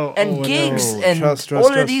as well. and Oh, gigs no. and Trust, all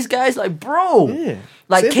of trust. these guys, like bro, Yeah.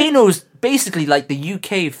 like Same. Kano's basically like the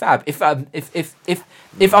UK Fab.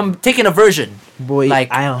 If I'm taking a version, Boy,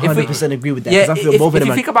 like I if we- 100% agree with that. Yeah, 'cause I feel if both of you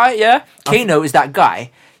them are- think about it, yeah, Kano is that guy.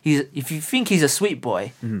 If you think he's a sweet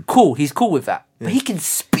boy, cool. He's cool with that. But he can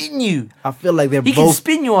spin you. I feel like they're He can both.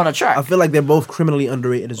 spin you on a track. I feel like they're both criminally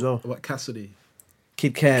underrated as well. What Cassidy?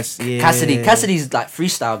 Kid Cass, yeah. Cassidy's like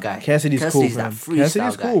freestyle guy. Cassidy's cool. that fam.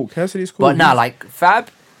 freestyle guy. Cassidy's cool. But nah, like Fab,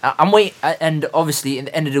 I'm waiting, and obviously in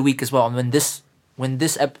the end of the week as well. When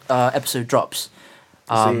this episode drops,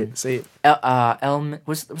 say it.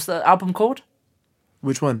 what's the album called?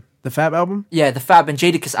 Which one? The Fab album? Yeah, the Fab and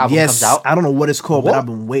Jadakiss album Yes. comes out. I don't know what it's called, but What? I've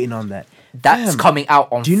been waiting on that. That's Damn. coming out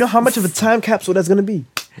on. Do you know how much of a time capsule that's gonna be?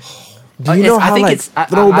 Do you It's- know how I like I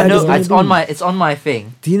throwback know is gonna it's be? on my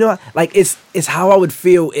thing. Do you know like it's how I would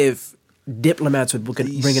feel if Diplomats would bring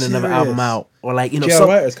in another serious? album out or like you know J.R. some,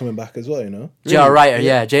 Writer's coming back as well, you know. J.R. Writer,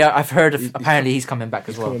 yeah, J.R. I've heard. He's Apparently, he's coming back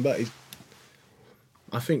as well. Coming back.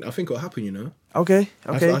 I think it'll happen, you know. Okay.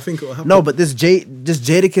 I think it'll happen. No, but this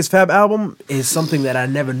Jadakiss Fab album is something that I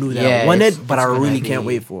never knew that Yeah, I wanted, it's but I gonna really be- can't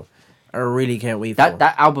wait for. I really can't wait for.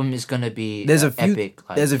 That album is gonna be There's a few epic.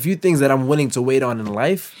 Like, there's a few things that I'm willing to wait on in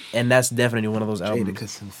life, and that's definitely one of those albums.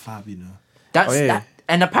 Jadakiss and Fab, you know. that's Oh, yeah. that,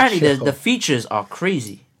 and apparently Check the off. features are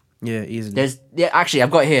crazy. Yeah, easily. Actually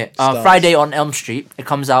I've got here Stars. Friday on Elm Street. It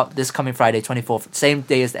comes out this coming Friday, 24th, same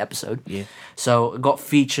day as the episode. Yeah. So it got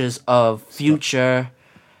features of Future,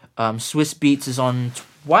 Swiss Beats is on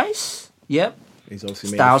twice. Yep. He's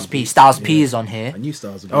obviously made Styles a few P. beats. Styles P Yeah. is on here. I knew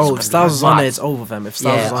Styles. would be Oh, something. if Styles is on What? it, it's over, fam. If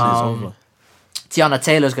Styles Yeah, is on it, it's over. Tiana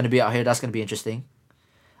Taylor's gonna be out here. That's gonna be interesting.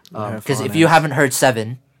 Her Because fine if you ass. haven't heard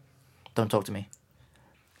Seven, don't talk to me.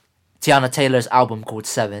 Tiana Taylor's album called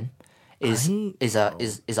Seven is an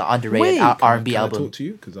underrated Wait, R&B Can I album. talk to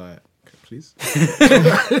you? Please.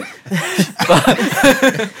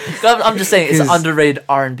 I'm just saying it's an underrated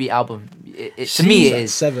R&B album. To me, it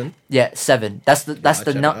is. 7. Yeah, Seven. That's I'll check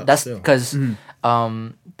that out that's still. because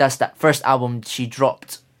that's that first album she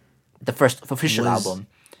dropped, the first official Was- album.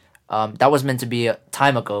 That was meant to be a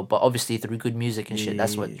time ago, but obviously through good music and shit,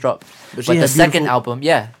 that's what Yeah. dropped. But But she the had second beautiful- album,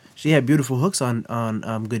 yeah. She had beautiful hooks on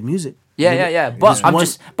good music. Yeah. This But one-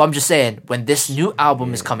 I'm just saying when this new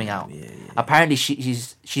album is coming out, apparently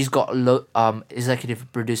she's got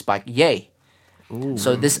executive produced by Ye.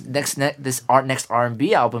 So this next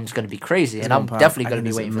R&B album is gonna be crazy, and I'm gonna pop. definitely I gonna can be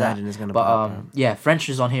just waiting for that. imagine it's gonna But pop, man. yeah, French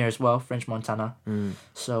is on here as well, French Montana.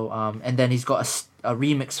 So and then he's got a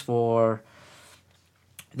remix for.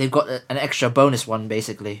 They've got an extra bonus one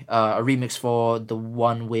basically, a remix for the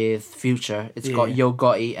one with Future. It's got Yeah. Yo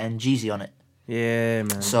Gotti and Jeezy on it. Yeah,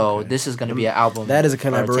 man. So this is gonna be an album. That is a or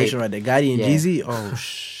collaboration tape. right there. Gotti and Yeah. Jeezy. Oh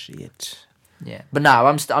shit. Yeah, but now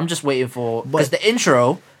I'm just waiting for because the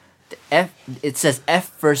intro, it says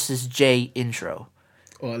F versus J intro.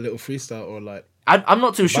 Or a little freestyle, or like I'm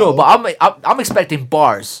not too sure, but I'm expecting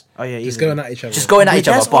bars. Oh yeah, just easily. going at each other. Just going at each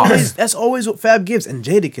other bars. That's always what Fab gives, and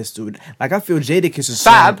Jadakiss, dude. Like I feel Jadakiss is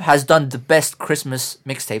Fab has done the best Christmas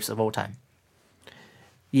mixtapes of all time.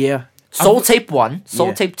 Yeah. Soul Tape 1, Soul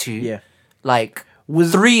Yeah. Tape 2, Yeah. like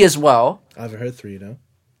 3 as well. I haven't heard 3 though.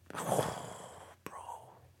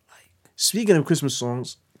 Speaking of Christmas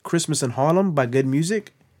songs, Christmas in Harlem by Good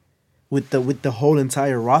Music, with the whole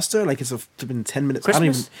entire roster, like it's a flipping 10 minutes. I don't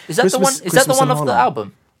Christmas even, is that the one? Is that the Christmas one in off the Harlem.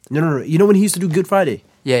 album? No. You know when he used to do Good Friday?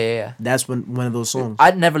 Yeah. That's one of those songs.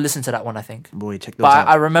 I'd never listened to that one. I think, Boy, check those but out.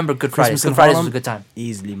 I remember Good Fridays. Christmas in Good Fridays was Harlem, a good time.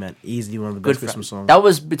 Easily, man. Easily one of the Good best Fridays. Christmas songs.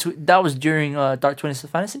 That was during Dark 20th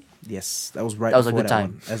Fantasy. Yes, that was right. That was a before good time.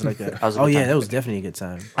 one. That's like a, That was a oh good yeah, time. that was definitely a good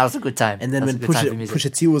time. That was a good time. And then That when was a good time for music.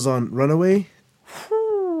 Pusha T was on Runaway,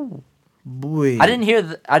 boy, I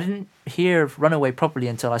didn't hear Runaway properly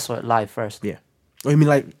until I saw it live first. Yeah. Oh, you mean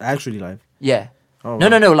like actually live? Yeah. Oh, No,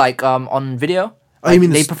 wow. no, like on video. Oh, you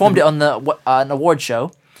mean they the- performed it on an award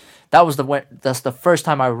show. That's the first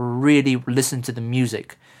time I really listened to the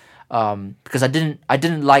music. Because I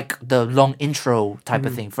didn't like the long intro type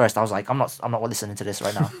of thing first. I was like, I'm not listening to this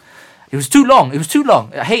right now. It was too long.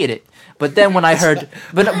 I hated it. But then when I heard,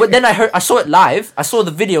 but then I saw it live. I saw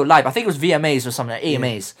the video live. I think it was VMAs or something,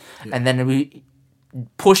 AMAs. And then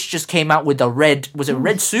Push just came out with a red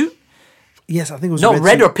suit? Yes, I think it was No,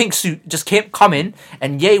 red suit. or pink suit just come in,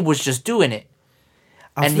 and Ye was just doing it.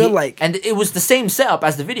 I feel like and it was the same setup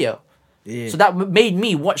as the video. yeah, So that made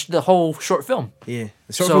me watch the whole short film. yeah,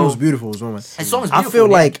 the short so- film was beautiful as well, man. And song is I beautiful.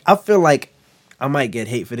 feel like I might get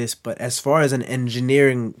hate for this, but as far as an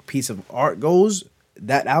engineering piece of art goes,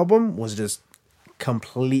 that album was just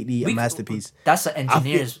completely a masterpiece. That's an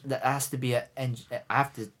engineer's. That has to be I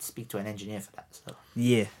have to speak to an engineer for that. So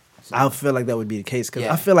Yeah, I feel like that would be the case because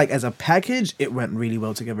Yeah. I feel like as a package, it went really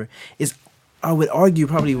well together. I would argue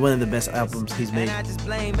probably one of the best albums he's made. And I just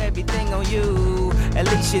blame everything on you. At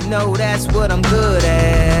least you know that's what I'm good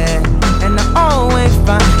at. And I always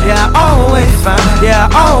find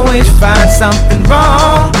something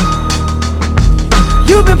wrong.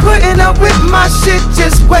 You've been putting up with my shit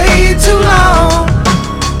just way too long.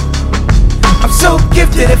 I'm so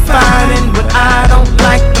gifted at finding what I don't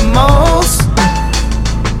like the most.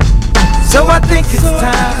 So I think it's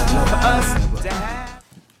time for us to have.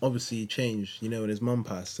 Obviously, he changed. You know, when his mum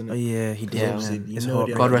passed. Didn't Oh it? yeah, he did. Yeah, man. Obviously, you It's know, hard.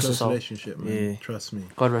 they God had a rest his close soul. relationship, man. Yeah. Trust me.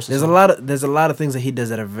 God rest his There's a soul. lot of things that he does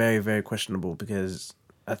that are very, very questionable because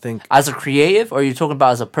I think As a creative, or are you talking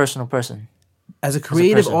about as a personal person? as a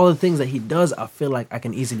creative, person. all the things that he does, I feel like I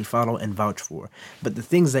can easily follow and vouch for. But the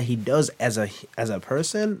things that he does as a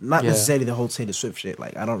person, not Yeah. necessarily the whole Taylor Swift shit.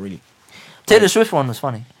 Like I don't really. Taylor Swift one was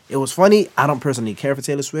funny. It was funny. I don't personally care for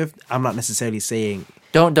Taylor Swift. I'm not necessarily saying.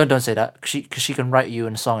 Don't say that. Cause she can write you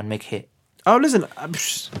in a song and make a hit. Oh, listen.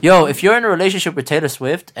 Yo, if you're in a relationship with Taylor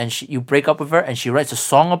Swift and you break up with her and she writes a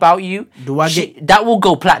song about you, that will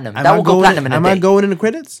go platinum. That will go platinum in a Am day. I going in the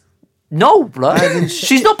credits? No, bro.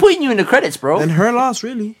 She's not putting you in the credits, bro. Then her loss,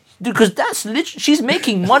 really. Dude, because that's literally she's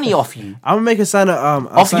making money off you. I'm gonna make her sign a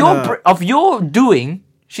Of your doing,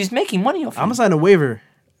 she's making money off you. I'm gonna sign a waiver.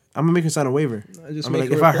 I'm gonna make her sign a waiver. Just I'm make like,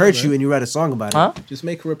 a if I reply, hurt man. you and you write a song about Huh? it, Just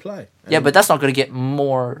make a reply. Yeah, but that's not gonna get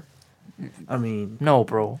more. I mean, No,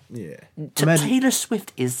 bro. Yeah. Imagine- Taylor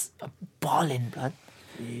Swift is balling, blood.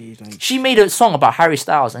 like, She made a song about Harry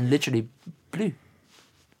Styles and literally blew.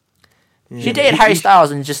 yeah. She dated Harry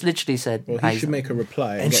Styles and just literally said, Well, "Nah, he he's- should make a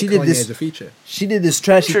reply and, And get she did Kanye this- as a feature. She did this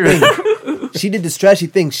trashy True. thing. She did this trashy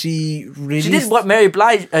thing. She released. She did what Mary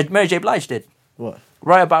J. Blige did. What?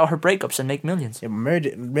 Write about her breakups and make millions. Yeah, Mary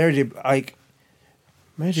J. Mary J.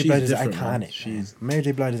 She's Blige is different, man. iconic. Mary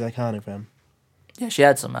J. Blige is iconic, fam. Yeah, she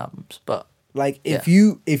had some albums, but Like if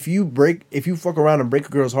Yeah. you fuck around and break a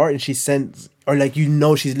girl's heart and she sends or like you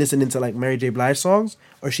know she's listening to like Mary J. Blige songs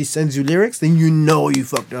or she sends you lyrics, then you know you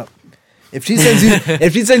fucked up. If she sends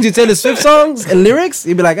you Taylor Swift songs and lyrics,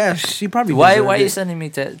 you'd be like, she probably why deserved are you it. sending me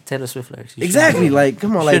Taylor Swift lyrics? You Exactly, shouldn't. like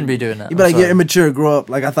come on, like Shouldn't be doing that. You'd be I'm like, you're sorry. immature, grow up.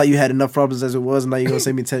 Like I thought you had enough problems as it was, and now you're gonna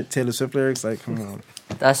send me Taylor Swift lyrics. Like, come on.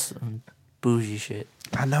 That's some bougie shit.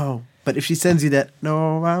 I know, but if she sends you that,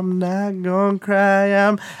 no, I'm not gonna cry.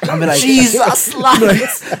 I'll be like, Jesus,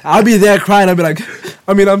 like, I'll be there crying. I'll be like,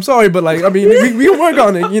 I mean, I'm sorry, but like, I mean, we can work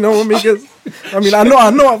on it. You know what I mean? Because I mean, I know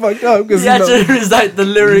I fucked up. Because you had to recite the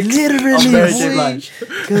lyrics literally, of Mary J. Blige.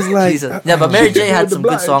 because like, Jesus. Yeah, but Mary J had some good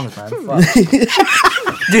Blige. songs, man. Fuck.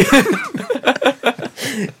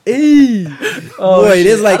 Oh, Boy, shit.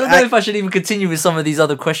 there's like I don't know if I should even continue with some of these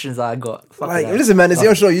other questions that I got. Fuck like that. listen, man, it's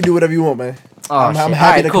your show. You do whatever you want, man. Oh, I'm shit. happy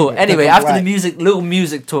Alright, to cool. com- Anyway, to after the comply. music, little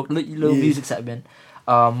music talk, little Yeah. music segment,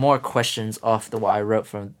 more questions after what I wrote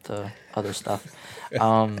from the other stuff. He's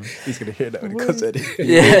gonna hear that when he cuts it.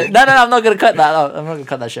 Yeah, no, I'm not gonna cut that out. I'm not gonna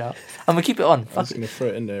cut that shit out. I'm gonna keep it on. I'm Fuck just it. gonna throw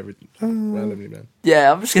it in there randomly, man.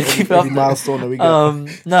 Yeah, I'm just gonna keep it Every on. milestone that we got.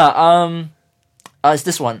 It's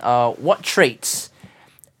this one. What traits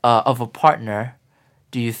of a partner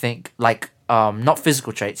do you think, like, not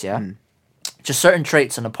physical traits, yeah, just certain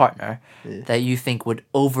traits in a partner that you think would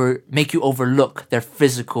make you overlook their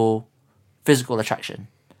physical attraction,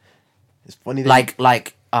 It's funny that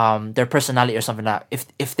like their personality or something like that.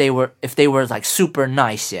 If they were like super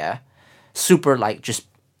nice, yeah, super like just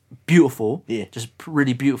beautiful, Yeah. just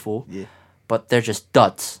really beautiful, Yeah. but they're just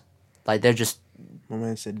duds, like they're just. my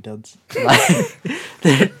man said duds.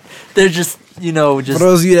 Like, they're just, you know, For just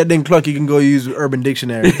those of you that didn't cluck, you can go use Urban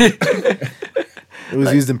Dictionary. It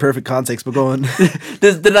was used in perfect context, but go on.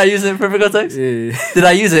 did I use it in perfect context? Yeah. Did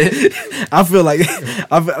I use it? I feel like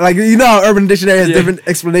you know how Urban Dictionary has different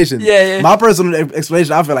explanations. Yeah. My personal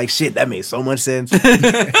explanation, I feel like shit. That makes so much sense.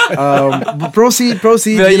 But proceed. But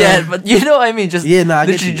you yeah, know. but you know what I mean. Just Yeah, nah, I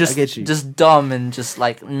get literally you, just I get you. just dumb and just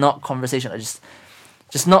like not conversational.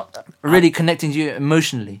 Just not really connecting to you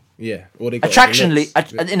emotionally. Yeah. Or they got Attractionally,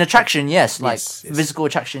 looks. in attraction, yes, like Yes, yes. physical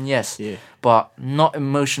attraction, yes, Yeah. but not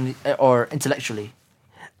emotionally or intellectually.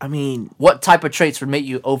 I mean, What type of traits would make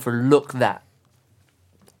you overlook that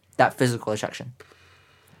physical attraction?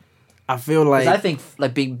 I feel like 'Cause I think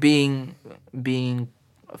like being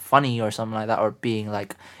funny or something like that, or being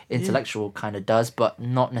like intellectual, kind of does, but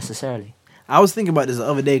not necessarily. I was thinking about this the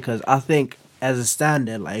other day because I think as a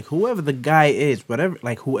standard, like whoever the guy is,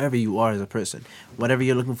 whoever you are as a person, whatever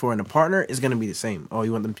you're looking for in a partner is gonna be the same. Oh,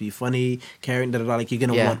 you want them to be funny, caring, like you're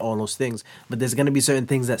gonna Yeah. want all those things. But there's gonna be certain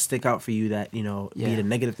things that stick out for you that be a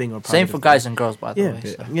negative thing or positive Same for thing. guys and girls, by the Yeah, way.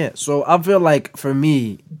 So. yeah. So I feel like for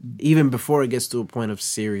me, even before it gets to a point of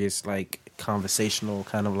serious, like conversational,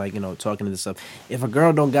 kind of like talking to this stuff, if a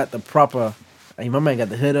girl don't got the proper, my man got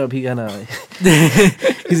the hood up, he gonna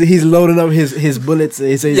he's loading up his bullets.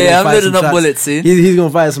 He's Yeah, gonna I'm fire loading some up shots. bullets, see? He's gonna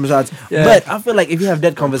fire some shots. Yeah. But I feel like if you have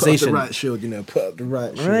that Put up the conversation, right shield, put up the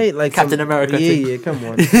right shield. right, like Captain America yeah, thing. yeah, come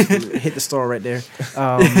on, hit the star right there.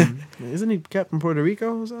 Isn't he Captain Puerto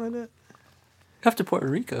Rico or something like that? Have to Puerto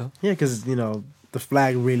Rico. Yeah, because the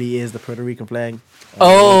flag really is the Puerto Rican flag.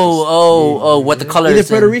 What the color Either is?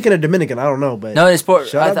 Puerto Rican or Dominican, I don't know, but No, it's Puerto.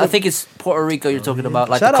 Shout out I to- think it's Puerto Rico. You're talking about,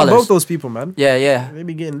 like shout the out colors. both those people, man. Yeah. They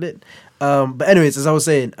be getting lit. But anyways, as I was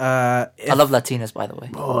saying, I love Latinas, by the way.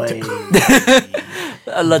 boy,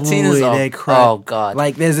 Latinas boy, they are. crack. Oh God.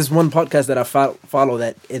 Like there's this one podcast that I follow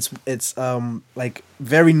that it's like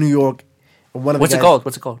very New York. One of the What's it guys- called?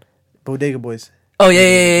 What's it called? Bodega Boys. Oh yeah.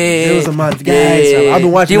 It was a month, Yeah, guys. yeah, yeah, I've been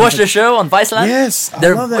yeah. watching Do you them watch for- the show on Viceland? Yes, I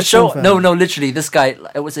Their love that show. fam. No, literally, this guy.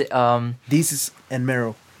 Was it Desus and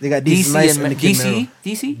Mero. They got Desus DC Nice and and the kid Mero.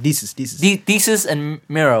 DC? Desus. Desus and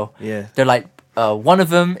Miro. Yeah. They're like. One of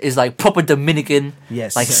them is like proper Dominican,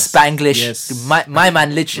 Yes. like Yes. Spanglish. Yes. My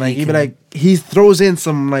man literally Like he be can- like he throws in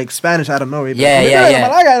some like Spanish. I don't know. He be yeah, like,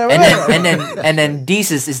 yeah. And then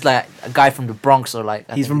Desus is like a guy from the Bronx, or like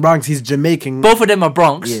I He's think- from Bronx. He's Jamaican. both of them are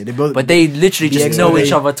Bronx. Yeah, they both- but they literally just BX know away.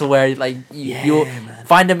 each other to where like you'll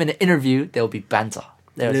find them in an interview, they'll be banter.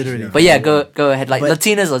 They're just- Literally. But yeah, go ahead. Like But-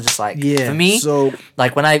 Latinas are just like Yeah, for me. so-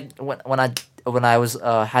 like when I was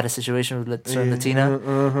had a situation with certain Latina,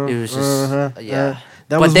 it was just yeah.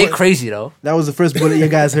 That But was they what- crazy though. That was the first bullet you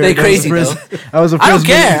guys heard. They That was the crazy, first- That was the first I don't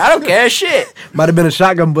care. bullet. I don't care. Shit. Might have been a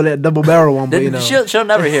shotgun bullet, a double barrel one, but you know, She'll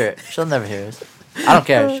never hear it. She'll never hear it. I don't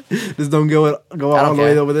care. just don't go I all don't the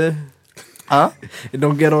way care. over there. Huh? It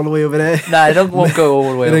don't get all the way over there. Nah, it won't go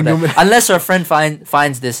all the way It over ain't there. gonna- Unless her friend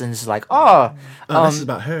finds this and is like, oh, This is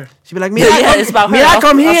about her. She be like, yeah, it's about her. Mira,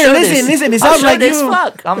 come I'll here. show Listen, this. listen. It I'll sounds show like this. you.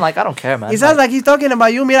 Fuck. I'm like, I don't care, man. It sounds like he's talking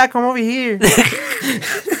about you. Mira, come over here.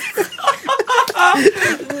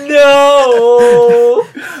 no,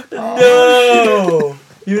 no.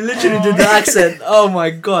 You literally did the accent. Oh my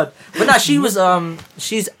god. But nah, she was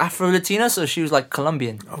she's Afro-Latina, so she was like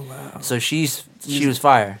Colombian. Oh wow. So she was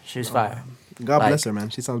fire. She was fire. God Like- bless her, man.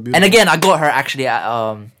 She sounds beautiful. And again, I got her actually at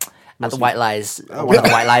the White Lies, one of the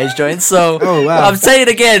White Lies joints. So Oh, wow. I'm saying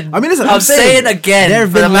again. I mean, listen, I'm I'm saying, saying again there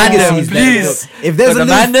have for the been man them, legacies that- please. if there's for a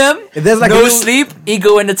the little- man them, if there's like a no little- sleep,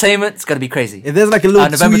 ego entertainment, it's gonna be crazy. If there's like a little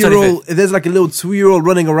November 2-year-old, if there's like a little 2-year-old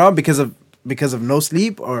running around because of no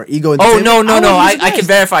sleep or ego. Oh entertainment, no! I I can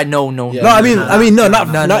verify. No. No, I mean, no, not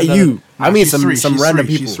no. you. I mean, She's some three. She's random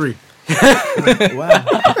three. people. She's three. Wow.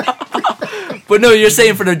 But no, you're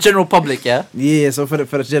saying for the general public, yeah? Yeah, so for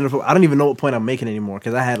the general, I don't even know what point I'm making anymore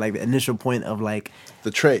because I had like the initial point of like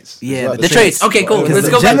The traits. Yeah, It's like the traits. Okay, cool. because Let's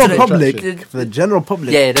the go back to general the public. For the general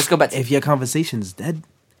public, Yeah, let's go back to if your conversation's dead,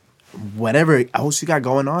 whatever else you got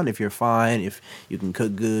going on, if you're fine, if you can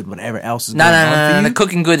cook good, whatever else is No, going no, on no, for no, you, no.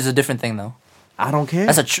 Cooking good is a different thing, though. I don't care.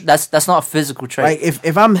 That's not a physical trait. Like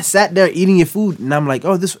if I'm sat there eating your food and I'm like,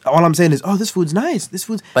 oh, this, all I'm saying is, oh, this food's nice. This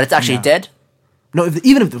food's, but it's actually Nah. dead. No,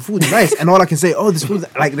 even if the food's nice and all I can say, oh, this food's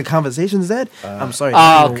like the conversation's dead. I'm sorry.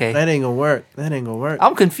 okay. That ain't gonna work. That ain't gonna work.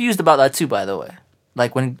 I'm confused about that too, by the way.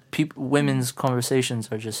 Like when women's conversations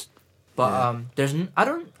are just, but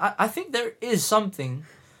I think there is something,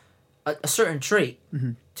 a certain trait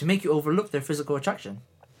to make you overlook their physical attraction.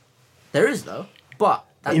 There is though, but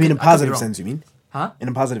You mean in positive sense? You mean? Huh? In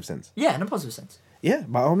a positive sense? Yeah, in a positive sense. Yeah,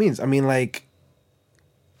 by all means. I mean, like,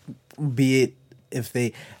 be it if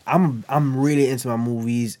they, I'm really into my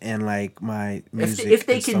movies and like my music. If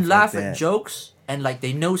they and can stuff laugh like at that. jokes and like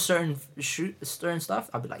they know certain stuff,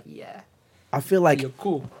 I'd be like, yeah, I feel like you're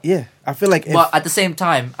cool. yeah, I feel like if, But at the same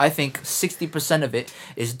time, I think 60% of it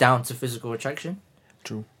is down to physical attraction.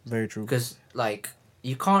 true, very true. Because like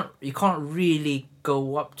you can't really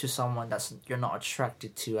go up to someone that's you're not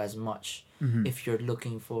attracted to as much if you're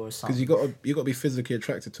looking for something. Because you gotta be physically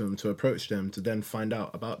attracted to them to approach them to then find out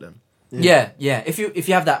about them. Yeah. If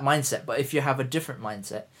you have that mindset, but if you have a different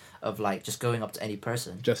mindset of like just going up to any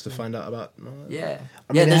person, Just to find out about. yeah,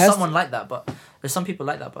 I mean, it there's has someone like that, but there's some people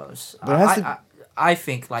like that, but There has to- I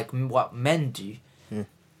think like what men do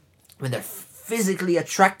when they're physically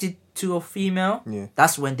attracted to a female, Yeah.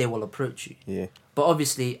 that's when they will approach you. Yeah, But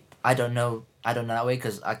obviously, I don't know that way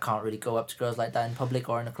because I can't really go up to girls like that in public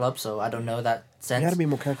or in a club, so I don't know that sense. you gotta be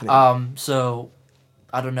more calculated. So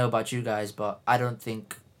I don't know about you guys, but I don't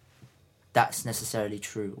think that's necessarily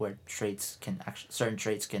true. Where certain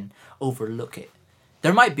traits can overlook it.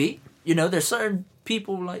 There might be, there's certain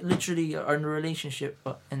people like literally are in a relationship,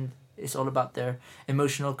 and it's all about their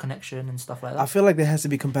emotional connection and stuff like that. I feel like there has to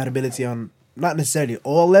be compatibility on not necessarily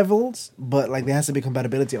all levels, but like there has to be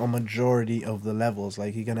compatibility on majority of the levels.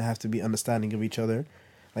 Like you're gonna have to be understanding of each other.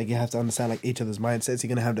 Like you have to understand like each other's mindsets. You're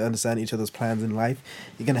gonna have to understand each other's plans in life.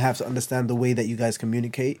 You're gonna have to understand the way that you guys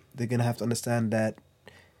communicate. They're gonna have to understand that.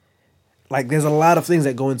 Like there's a lot of things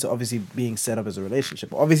that go into obviously being set up as a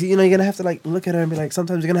relationship. Obviously, you're gonna have to like look at her and be like,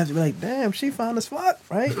 sometimes you're gonna have to be like, damn, she fine as fuck,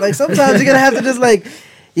 right? Like sometimes you're gonna have to just like,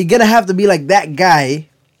 you're gonna have to be like that guy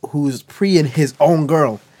who's preeing his own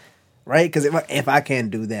girl. Right, because if I can't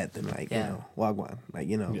do that, then like wagwan, like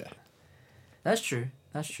Yeah. That's true.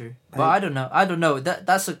 But I don't know.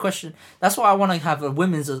 That's a question. That's why I want to have a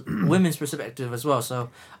women's perspective as well. So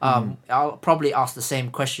I'll probably ask the same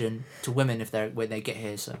question to women when they get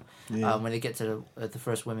here. So when they get to the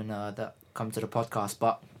first women that come to the podcast.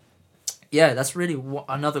 But yeah, that's really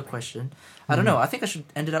another question. I don't know. I think I should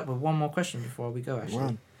end it up with one more question before we go.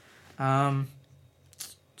 Actually,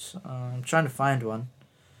 so, I'm trying to find one.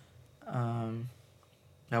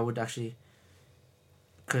 That would actually,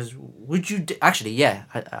 because would you actually? Yeah,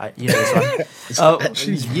 I this one.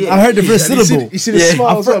 I heard the first syllable. You see the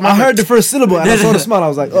smile? as well, I heard the first syllable and I saw the smile. I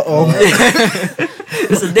was like,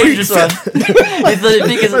 It's a dangerous one.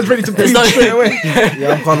 Man's ready to bleed straight away.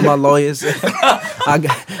 yeah, I'm calling my lawyers.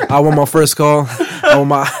 I want my first call. I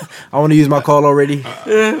want to use my call already.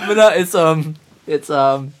 But no, it's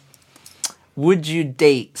would you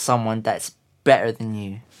date someone that's better than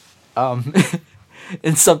you,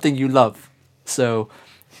 in something you love? So,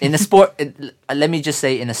 in a sport, let me just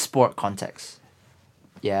say in a sport context,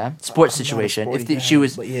 sports situation.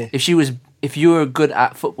 If you were good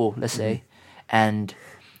at football, let's say, and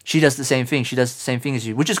she does the same thing. She does the same thing as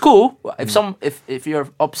you, which is cool. If you're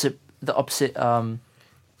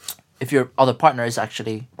if your other partner is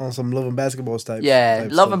actually on some love and basketball type.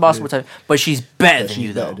 love and basketball type, but she's better than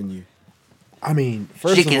you though. I mean,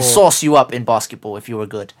 first She of can all, sauce you up in basketball if you were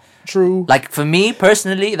good. True. Like for me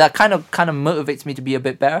personally, that kind of motivates me to be a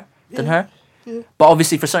bit better than her. Yeah. But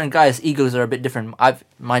obviously, for certain guys, egos are a bit different. I've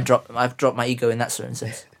dropped my ego in that certain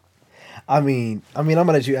sense. I mean, I'm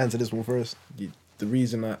gonna let you answer this one first. The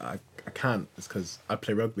reason I can't is because I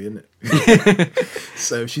play rugby, innit?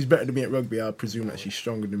 So if she's better than me at rugby, I'll presume that she's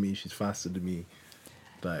stronger than me, she's faster than me.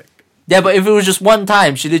 Like, yeah, but if it was just one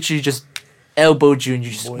time, she literally just elbowed you and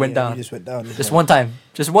you just went down. You just went down. Just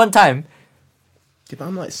one time. if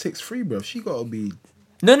I'm like 6'3", bro, she gotta be.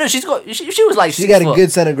 No, she was like. She got a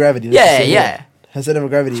good center of gravity. Yeah. Her center of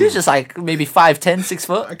gravity. She was just like maybe 5'10", 6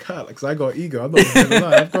 foot. I can't, because I got ego. I'm not even gonna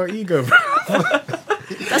lie, I've got ego, bro.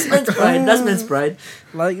 That's men's pride. That's men's pride.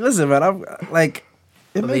 Like, listen, man. I'm like.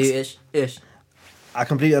 It What makes. about you, Ish? I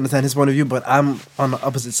completely understand his point of view, but I'm on the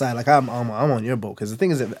opposite side. Like I'm on your boat, because the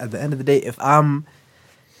thing is, at the end of the day, if I'm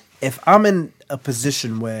in a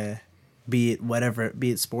position where, be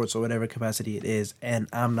it sports or whatever capacity it is, and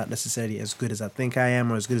I'm not necessarily as good as I think I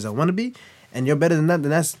am or as good as I want to be, and you're better than that,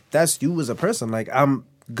 then that's you as a person. Like, I'm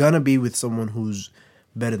gonna be with someone who's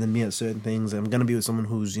better than me at certain things. I'm gonna be with someone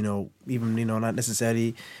who's, not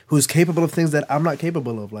necessarily, who's capable of things that I'm not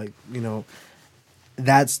capable of. Like,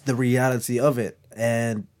 that's the reality of it.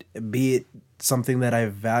 And be it something that I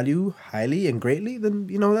value highly and greatly, then,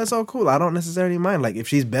 that's all cool. I don't necessarily mind. Like, if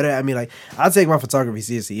she's better at me, like, I'll take my photography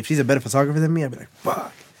seriously. If she's a better photographer than me, I'd be like,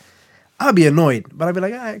 fuck. I'll be annoyed, but I'd be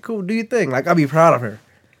like, all right, cool, do your thing. Like, I'll be proud of her.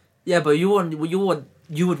 Yeah, but you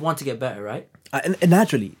would want to get better, right? And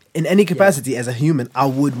naturally, in any capacity as a human, I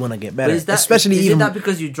would want to get better. But is it that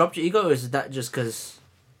because you dropped your ego, or is that just because?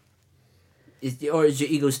 Or is your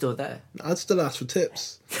ego still there? I'd still ask for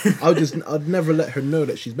tips. I'd never let her know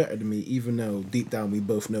that she's better than me, even though deep down we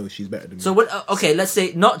both know she's better than me. So okay, let's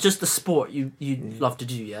say not just the sport you love to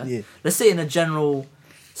do, yeah? Yeah. Let's say in a general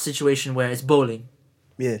situation where it's bowling.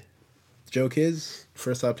 Yeah. The joke is,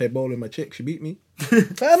 first time I played bowling, my chick, she beat me.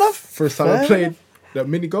 Fair enough. First time I played that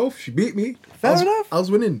mini golf, she beat me. Fair enough. I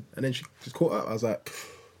was winning, and then she just caught up. I was like,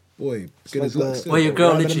 boy, good as luck. Well, your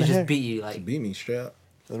girl rabbit in literally the just hair. beat you, She like. beat me straight up.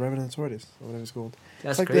 The rabbit and the tortoise, or whatever it's called.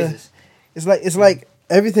 That's like crazy. It's like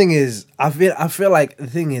everything is. I feel like the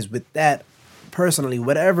thing is with that, personally,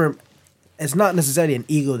 whatever. It's not necessarily an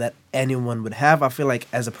ego that anyone would have. I feel like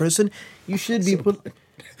as a person, you should be put.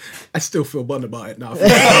 I still feel bummed about it now.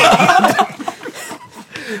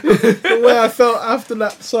 The way I felt after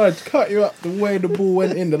that, sorry to cut you up, the way the ball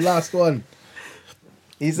went in the last one.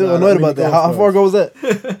 He's still annoyed about that. How far ago was that?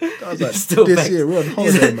 I was like, Still this vexed. year, we're on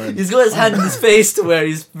holiday, man. He's got his hand in his face to where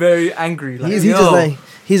he's very angry. Like, He's yo. just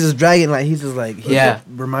like dragging, like he's just like Yeah.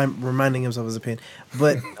 reminding himself of his pain.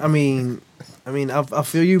 But I mean, I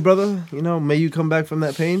feel you, brother. May you come back from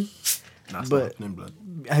that pain. That's but- not happening, blood.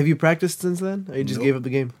 Have you practiced since then, or you just Nope. gave up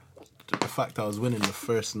the game? The fact I was winning the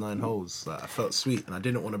first 9 holes, like, I felt sweet, and I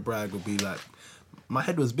didn't want to brag or be like, my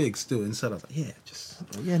head was big still inside. I was like, yeah, just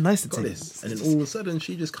Yeah, nice to got take this. And then all of a sudden,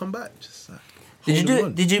 she just come back, just like.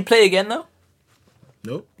 Did you play again though?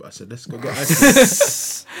 Nope. I said, let's go get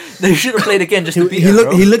ice cream. No, you should have played again just to beat He her, looked.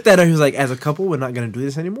 bro. He looked at her. He was like, "As a couple, we're not gonna do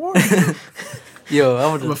this anymore." Yo, I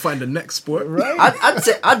I'm gonna would. find the next sport, right?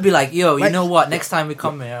 I'd be like, yo, you Like- know what? Next time we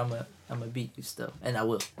come here, I'm gonna beat you still, and I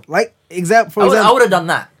will. Like example. I would have done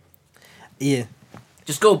that. Yeah.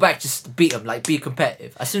 Just go back, just beat him, like be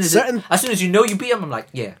competitive. As soon as you know you beat him, I'm like,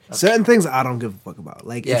 yeah. Okay. Certain things I don't give a fuck about.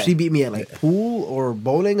 Like Yeah. if she beat me at like pool or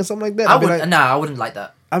bowling or something like that, I I'd be would. like, Nah, I wouldn't like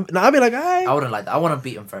that. I'd be like, alright. I wouldn't like that. I want to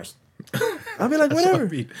beat him first. I'd be like, That's what I whatever.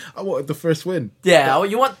 mean. I wanted the first win. Yeah,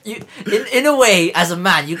 you want you in a way as a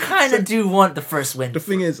man, you kind of do want the first win. The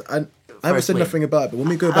thing is, I haven't First said win. nothing about it, but when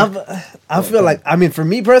we go back, I feel like, for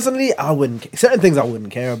me personally, I wouldn't. Certain things I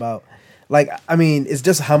wouldn't care about. Like, it's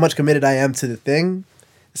just how much committed I am to the thing.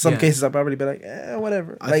 Some Yeah. cases I'll probably be like,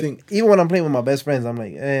 whatever. I Like, think- even when I'm playing with my best friends, I'm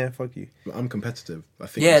like, fuck you. I'm competitive. I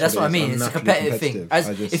think Yeah, that's what I it is. mean. I'm It's a naturally competitive thing.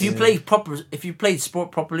 competitive. I just- If you played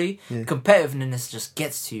sport properly, competitiveness just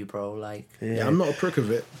gets to you, bro. Like, Yeah, I'm not a prick of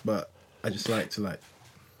it, but I just like to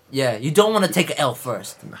yeah, you don't want to take an L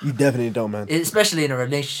first, You definitely don't, man. especially in a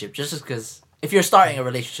relationship. Just because if you're starting a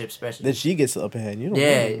relationship, especially. Then she gets the upper hand. You don't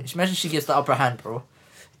Yeah, know. imagine she gets the upper hand, bro.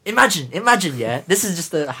 Imagine, yeah. This is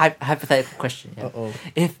just a hypothetical question. Yeah? Uh-oh.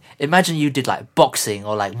 If imagine you did like boxing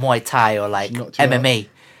or like Muay Thai or like She knocked you MMA,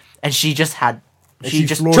 and she just had, And she she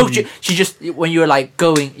just floored choked you. you. She just when you were like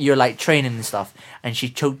you're like training and stuff, and she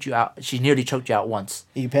choked you out. She nearly choked you out once.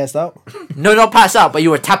 You passed out? No, not pass out, but you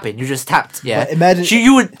were tapping. You just tapped. Yeah. But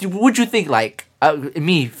imagine- Would you think like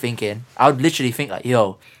me thinking? I would literally think like,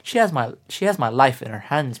 yo, she has my life in her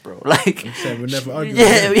hands, bro. Like, said, we'll never argue yeah,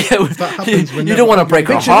 again. yeah. If that happens, we'll You never don't want to argue break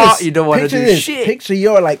her again. heart. You don't want to Picture do this. shit. Picture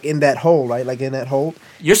you're like in that hole, right? Like in that hole.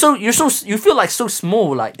 You feel like so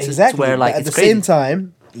small, like to Exactly. where like But at it's the crazy. same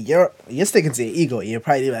time, you're sticking to your ego. You're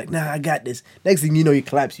probably like, nah, I got this. Next thing you know, you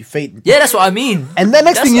collapse, you fainting. Yeah, that's what I mean. And then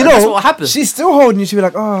next That's- thing you know, that's what happens. she's still holding you. She'll be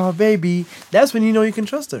like, oh, baby. That's when you know you can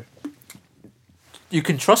trust her. You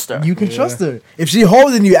can trust her. You can trust her. If she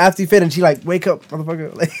holding you after you faint and she like, wake up,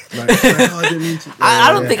 motherfucker. Like, Like, oh, I didn't mean to.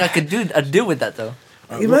 I don't think I could deal with that though.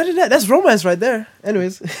 imagine that. That's romance right there.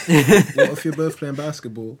 Anyways. What if you're both playing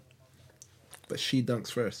basketball, but she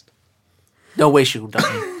dunks first? No way she would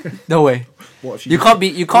dunk me. No way. What if she You can't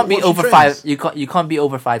be what if she over trains? 5. You can't be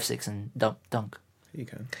over 5'6" and dunk. You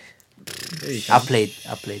can. Yeah, you can. I played.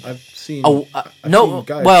 I've seen. Oh I've no! seen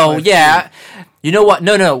guys Well, 5'2". yeah. You know what?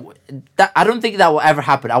 No. That I don't think that will ever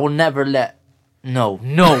happen. I will never let. No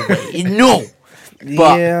way. No.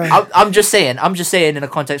 But Yeah. I'm just saying in a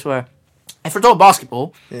context where, if we're talking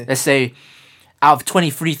basketball, let's say out of 20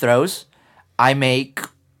 free throws, I make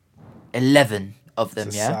 11 of them.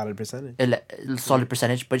 It's a Yeah, solid percentage. solid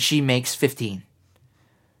percentage, but she makes 15.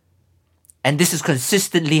 And this is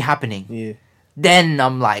consistently happening. Yeah. Then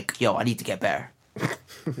I'm like, yo, I need to get better.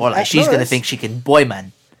 Or like she's gonna think she can boy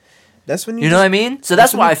man. That's when you. You know what I mean? So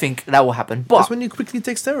that's why I think that will happen. But That's when you quickly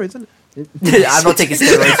take steroids, isn't it? I'm not taking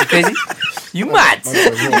steroids. You crazy? You mad?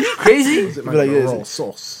 You crazy? Is it like Like, a yeah, raw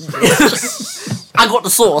sauce? I got the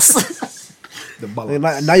sauce. The Like,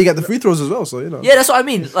 balance. now you got the free throws as well, so you know. Yeah, that's what I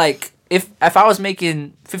mean. Like if I was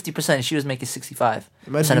making 50%, she was making 65%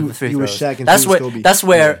 Imagine of you- the free you were throws. Shaq and That's she was where Kobe. that's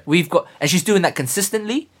where we've got, and she's doing that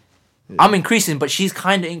consistently. I'm increasing, but she's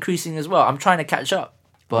kind of increasing as well. I'm trying to catch up,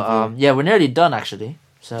 but yeah, we're nearly done actually.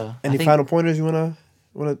 So Any I think, final pointers you wanna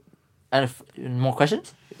and more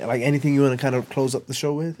questions? like anything you wanna kind of close up the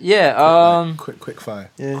show with? Yeah. Quick fire.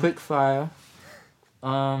 Yeah. Quick fire.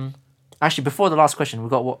 Actually, before the last question,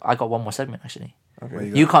 I got one more segment. Actually,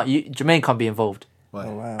 Okay. Jermaine can't be involved Why?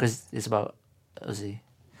 Oh wow. because it's about Ozzy.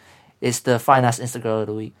 It's the finance Insta girl of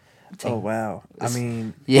the week. Oh wow. I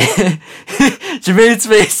mean, Yeah, Jermaine's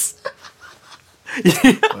face.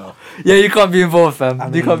 Yeah, you can't be involved,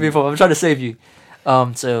 fam. You can't be involved. I'm trying to save you.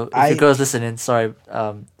 So if your girl's listening, sorry.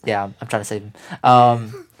 Yeah, I'm trying to save him.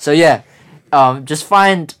 So yeah, just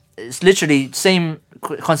find, it's literally same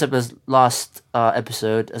concept as last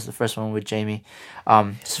episode, as the first one with Jamie.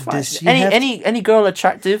 Just find Does she have any girl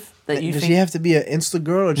attractive that you does think. she have to be an Insta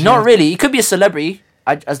girl? Or does she Not have- really. It could be a celebrity.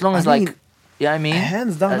 As long as I mean, like, yeah, I mean,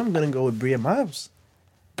 Hands down, I'm gonna go with Bria Miles.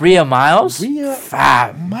 Bria Miles. Bria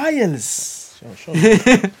Fam. Miles.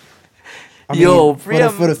 I Yo, mean, Bria.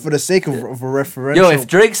 for the sake of a referential. Yo,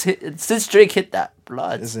 if since Drake hit that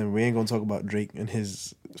blood. Listen, we ain't gonna talk about Drake and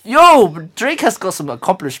his. Yo, Drake has got some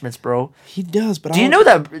accomplishments, bro. He does, but Do you know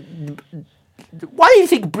that? Why do you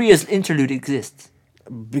think Bria's interlude exists?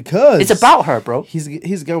 Because It's about her, bro. he's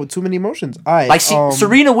a guy with too many emotions. All right, Like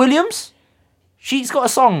Serena Williams, she's got a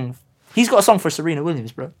song. He's got a song for Serena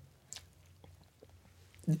Williams, bro.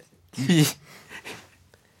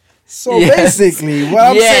 So basically, what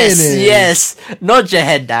I'm saying is, yes, nod your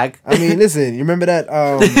head, Dag. I mean, listen, you remember that?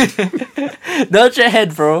 Nod your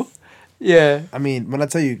head, bro. Yeah, I mean, when I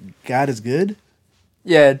tell you God is good,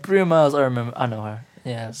 yeah. Bria Miles, I remember. I know her.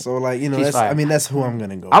 Yeah. so like She's that's, fire. I mean, that's who I'm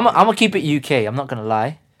gonna go. I'm with. gonna keep it UK. I'm not gonna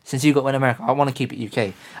lie. Since you got one America, I want to keep it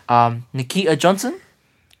UK. Nikita Johnson.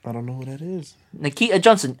 I don't know who that is. Nikita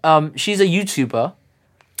Johnson. She's a YouTuber.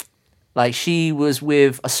 Like she was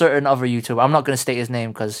with a certain other YouTuber. I'm not gonna state his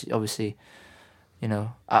name because obviously, you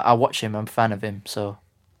know, I watch him. I'm a fan of him, so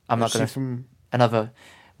I'm not Is she gonna from. another.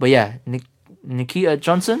 But yeah, Nikita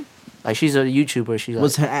Johnson. Like she's a YouTuber. She's like,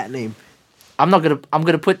 What's her at name? I'm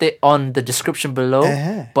gonna put it on the description below.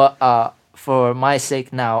 Uh-huh. But for my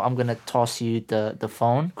sake now, I'm gonna toss you the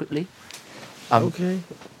phone quickly. Okay.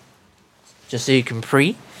 Just so you can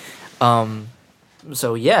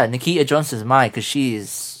So yeah, Nikita Johnson's mine because she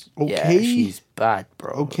is. Yeah, Okay. she's bad,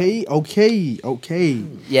 bro. Okay.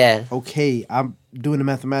 Yeah. Okay. I'm doing the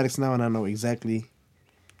mathematics now, and I know exactly.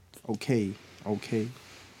 Okay.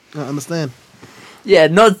 I understand. Yeah,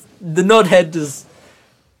 the nod head is.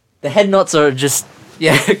 The head knots are just.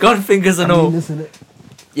 Yeah, gun fingers and all. Listen,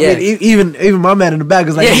 Yeah. I mean, even my man in the back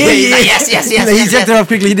was like, Yeah, he's like, yes. He checked it off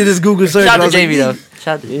quickly. He did his Google search. Shout and I out to was like, Jamie though.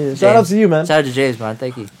 Shout Shout out to you, man. Shout out to James, man.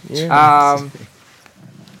 Thank you. Yeah.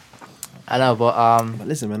 I know, but But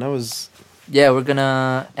listen, man, that was. yeah, we're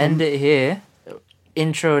gonna end it here.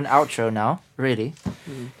 Intro and outro now, really.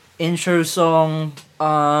 Intro song.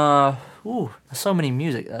 Ooh, there's so many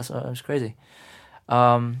music. That's crazy.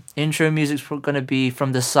 Intro music's gonna be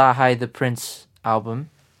from the Sahai the Prince album.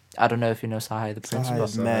 I don't know if you know Sahai the Prince. Sahai but-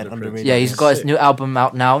 is mad underrated. yeah, he's got his new album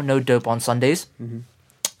out now. No Dope on Sundays.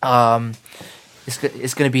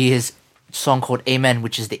 It's gonna be his song called Amen,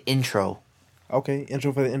 which is the intro. Okay,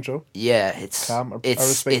 intro for the intro. Yeah, it's Calm, I it's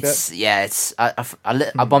respect it's yeah, it's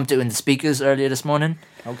I bumped it in the speakers earlier this morning.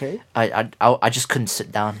 Okay. I just couldn't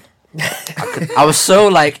sit down. I was so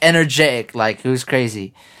like energetic, like it was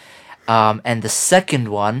crazy. And the second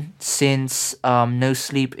one, since No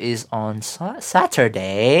Sleep is on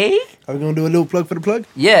Saturday. Are we gonna do a little plug for the plug?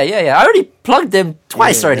 Yeah. I already plugged them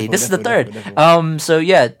twice Yeah, already. This is the third. definitely. So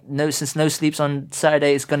yeah, since No Sleep's on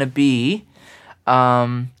Saturday, it's gonna be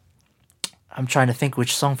I'm trying to think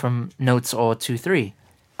which song from Notes or 2-3.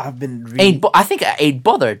 I've been reading. I think I Ain't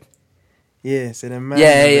Bothered. Yeah, say that man.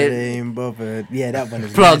 Yeah. Ain't bothered. Yeah, that one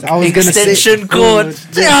is Plug nice. I was gonna extension cord.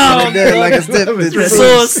 like a step.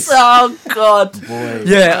 Sauce. Oh god. Boy.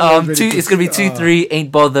 Yeah. It's gonna be 2-3.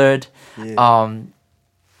 Ain't Bothered. Yeah.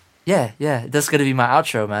 Yeah, that's gonna be my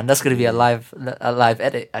outro, man. That's gonna be a live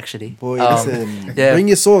edit, actually. Boy, listen, yeah. bring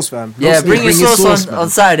your sauce, fam. Yeah, bring your sauce man. on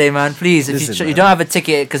Saturday, man. Please, if Listen, you man. don't have a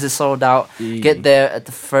ticket because it's sold out, get there at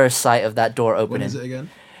the first sight of that door opening. When is it again?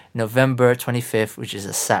 November 25th, which is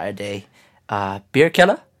a Saturday. Beer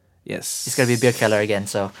Keller. Yes, It's gonna be a beer keller again.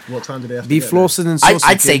 So What time do they have to be get there? flossing and saucing.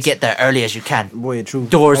 I'd say kids. get there early as you can. Boy, true.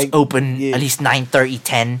 Doors Like, open yeah. at least 9:30,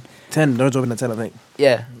 10. 10. Doors open at 10, I think.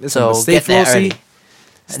 Yeah. Listen, So but stay get there flossy. early.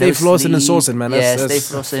 Stay No flossing and sleep. saucing, man. Yeah, That's-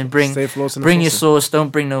 stay flossing. Bring stay flossing and bring your saucing. sauce. Don't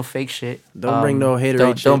bring no fake shit. Don't bring no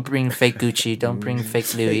haterade Don't shit. bring fake Gucci. Don't bring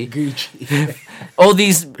fake Louis. Gucci. All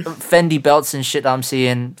these Fendi belts and shit I'm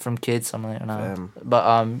seeing from kids. I'm like, no. Fam.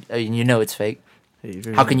 But you know it's fake.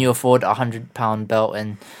 How can you afford a £100 belt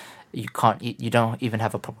and you can't? You don't even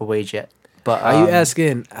have a proper wage yet. But Are you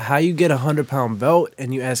asking how you get £100 belt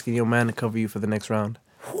and you asking your man to cover you for the next round?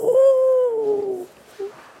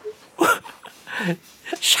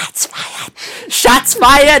 Shots fired! Shots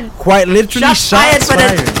fired! Quite literally, Shots fired, but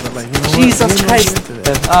then- But like, you know what? Jesus We're not Christ! into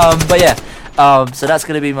that. But yeah, so that's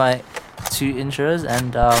gonna be my 2 intros,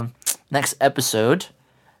 and next episode,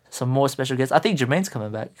 some more special guests. I think Jermaine's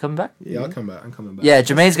coming back. Coming back? Yeah, I'm coming back. Yeah,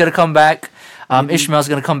 Jermaine's gonna come back. Ishmael's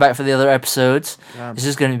gonna come back for the other episodes. This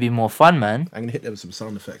is gonna be more fun, man. I'm gonna hit them with some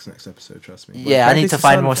sound effects next episode. Trust me. Yeah, I need practice to the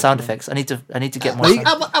find sound more effects, sound man. effects. I need to get more. Like,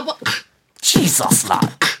 sound- Jesus,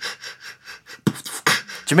 lad.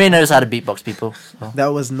 Jermaine knows how to beatbox people. So. that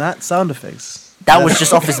was not sound effects. That was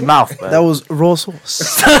just off his mouth, bro. That was raw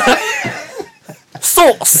sauce.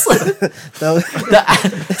 Sauce. That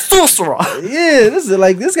was, Sorcerer. yeah,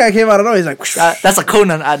 this guy came out of nowhere. He's like, That's a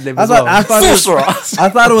Conan ad lib I as thought, well. I thought, it was, Sorcerer. I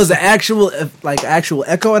thought it was an actual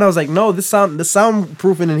echo, and I was like, no, the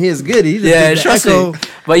soundproofing in here is good. He just Yeah, did the trust echo. me.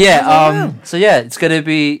 But yeah, so yeah, it's gonna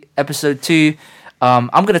be episode 2. I'm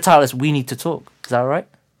gonna title this "We Need to Talk." Is that all right?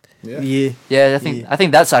 Yeah, Yeah, I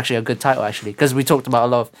think that's actually a good title actually because we talked about a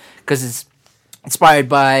lot of because it's inspired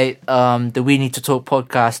by the We Need to Talk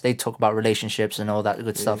podcast. They talk about relationships and all that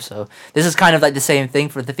good stuff. So this is kind of like the same thing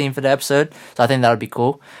for the theme for the episode. So I think that would be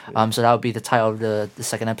cool. So that would be the title of the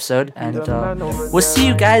second episode, and we'll see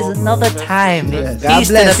you guys another time. God Peace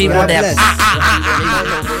to the bless, people God there.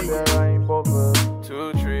 bless.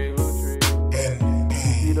 2, 3.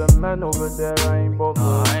 See the man over there, I ain't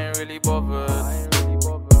bothered. I ain't really bothered.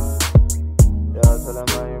 Yeah, tell him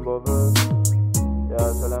I ain't bothered. Yeah,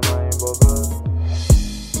 tell him I ain't bothered.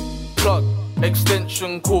 Plug,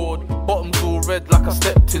 extension cord, bottoms all red like I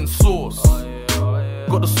stepped in sauce.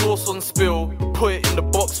 Got the sauce on spill, put it in the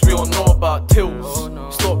box, we all know about tills.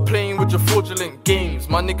 Stop playing with your fraudulent games,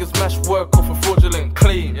 my niggas mash work off a fraudulent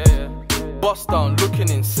claim. Bust down, looking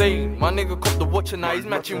insane, my nigga cop the watch and now he's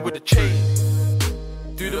matching with the chain.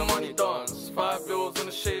 Do the money dance, 5 bills on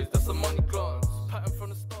the shades, that's a money glance. Pattern from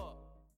the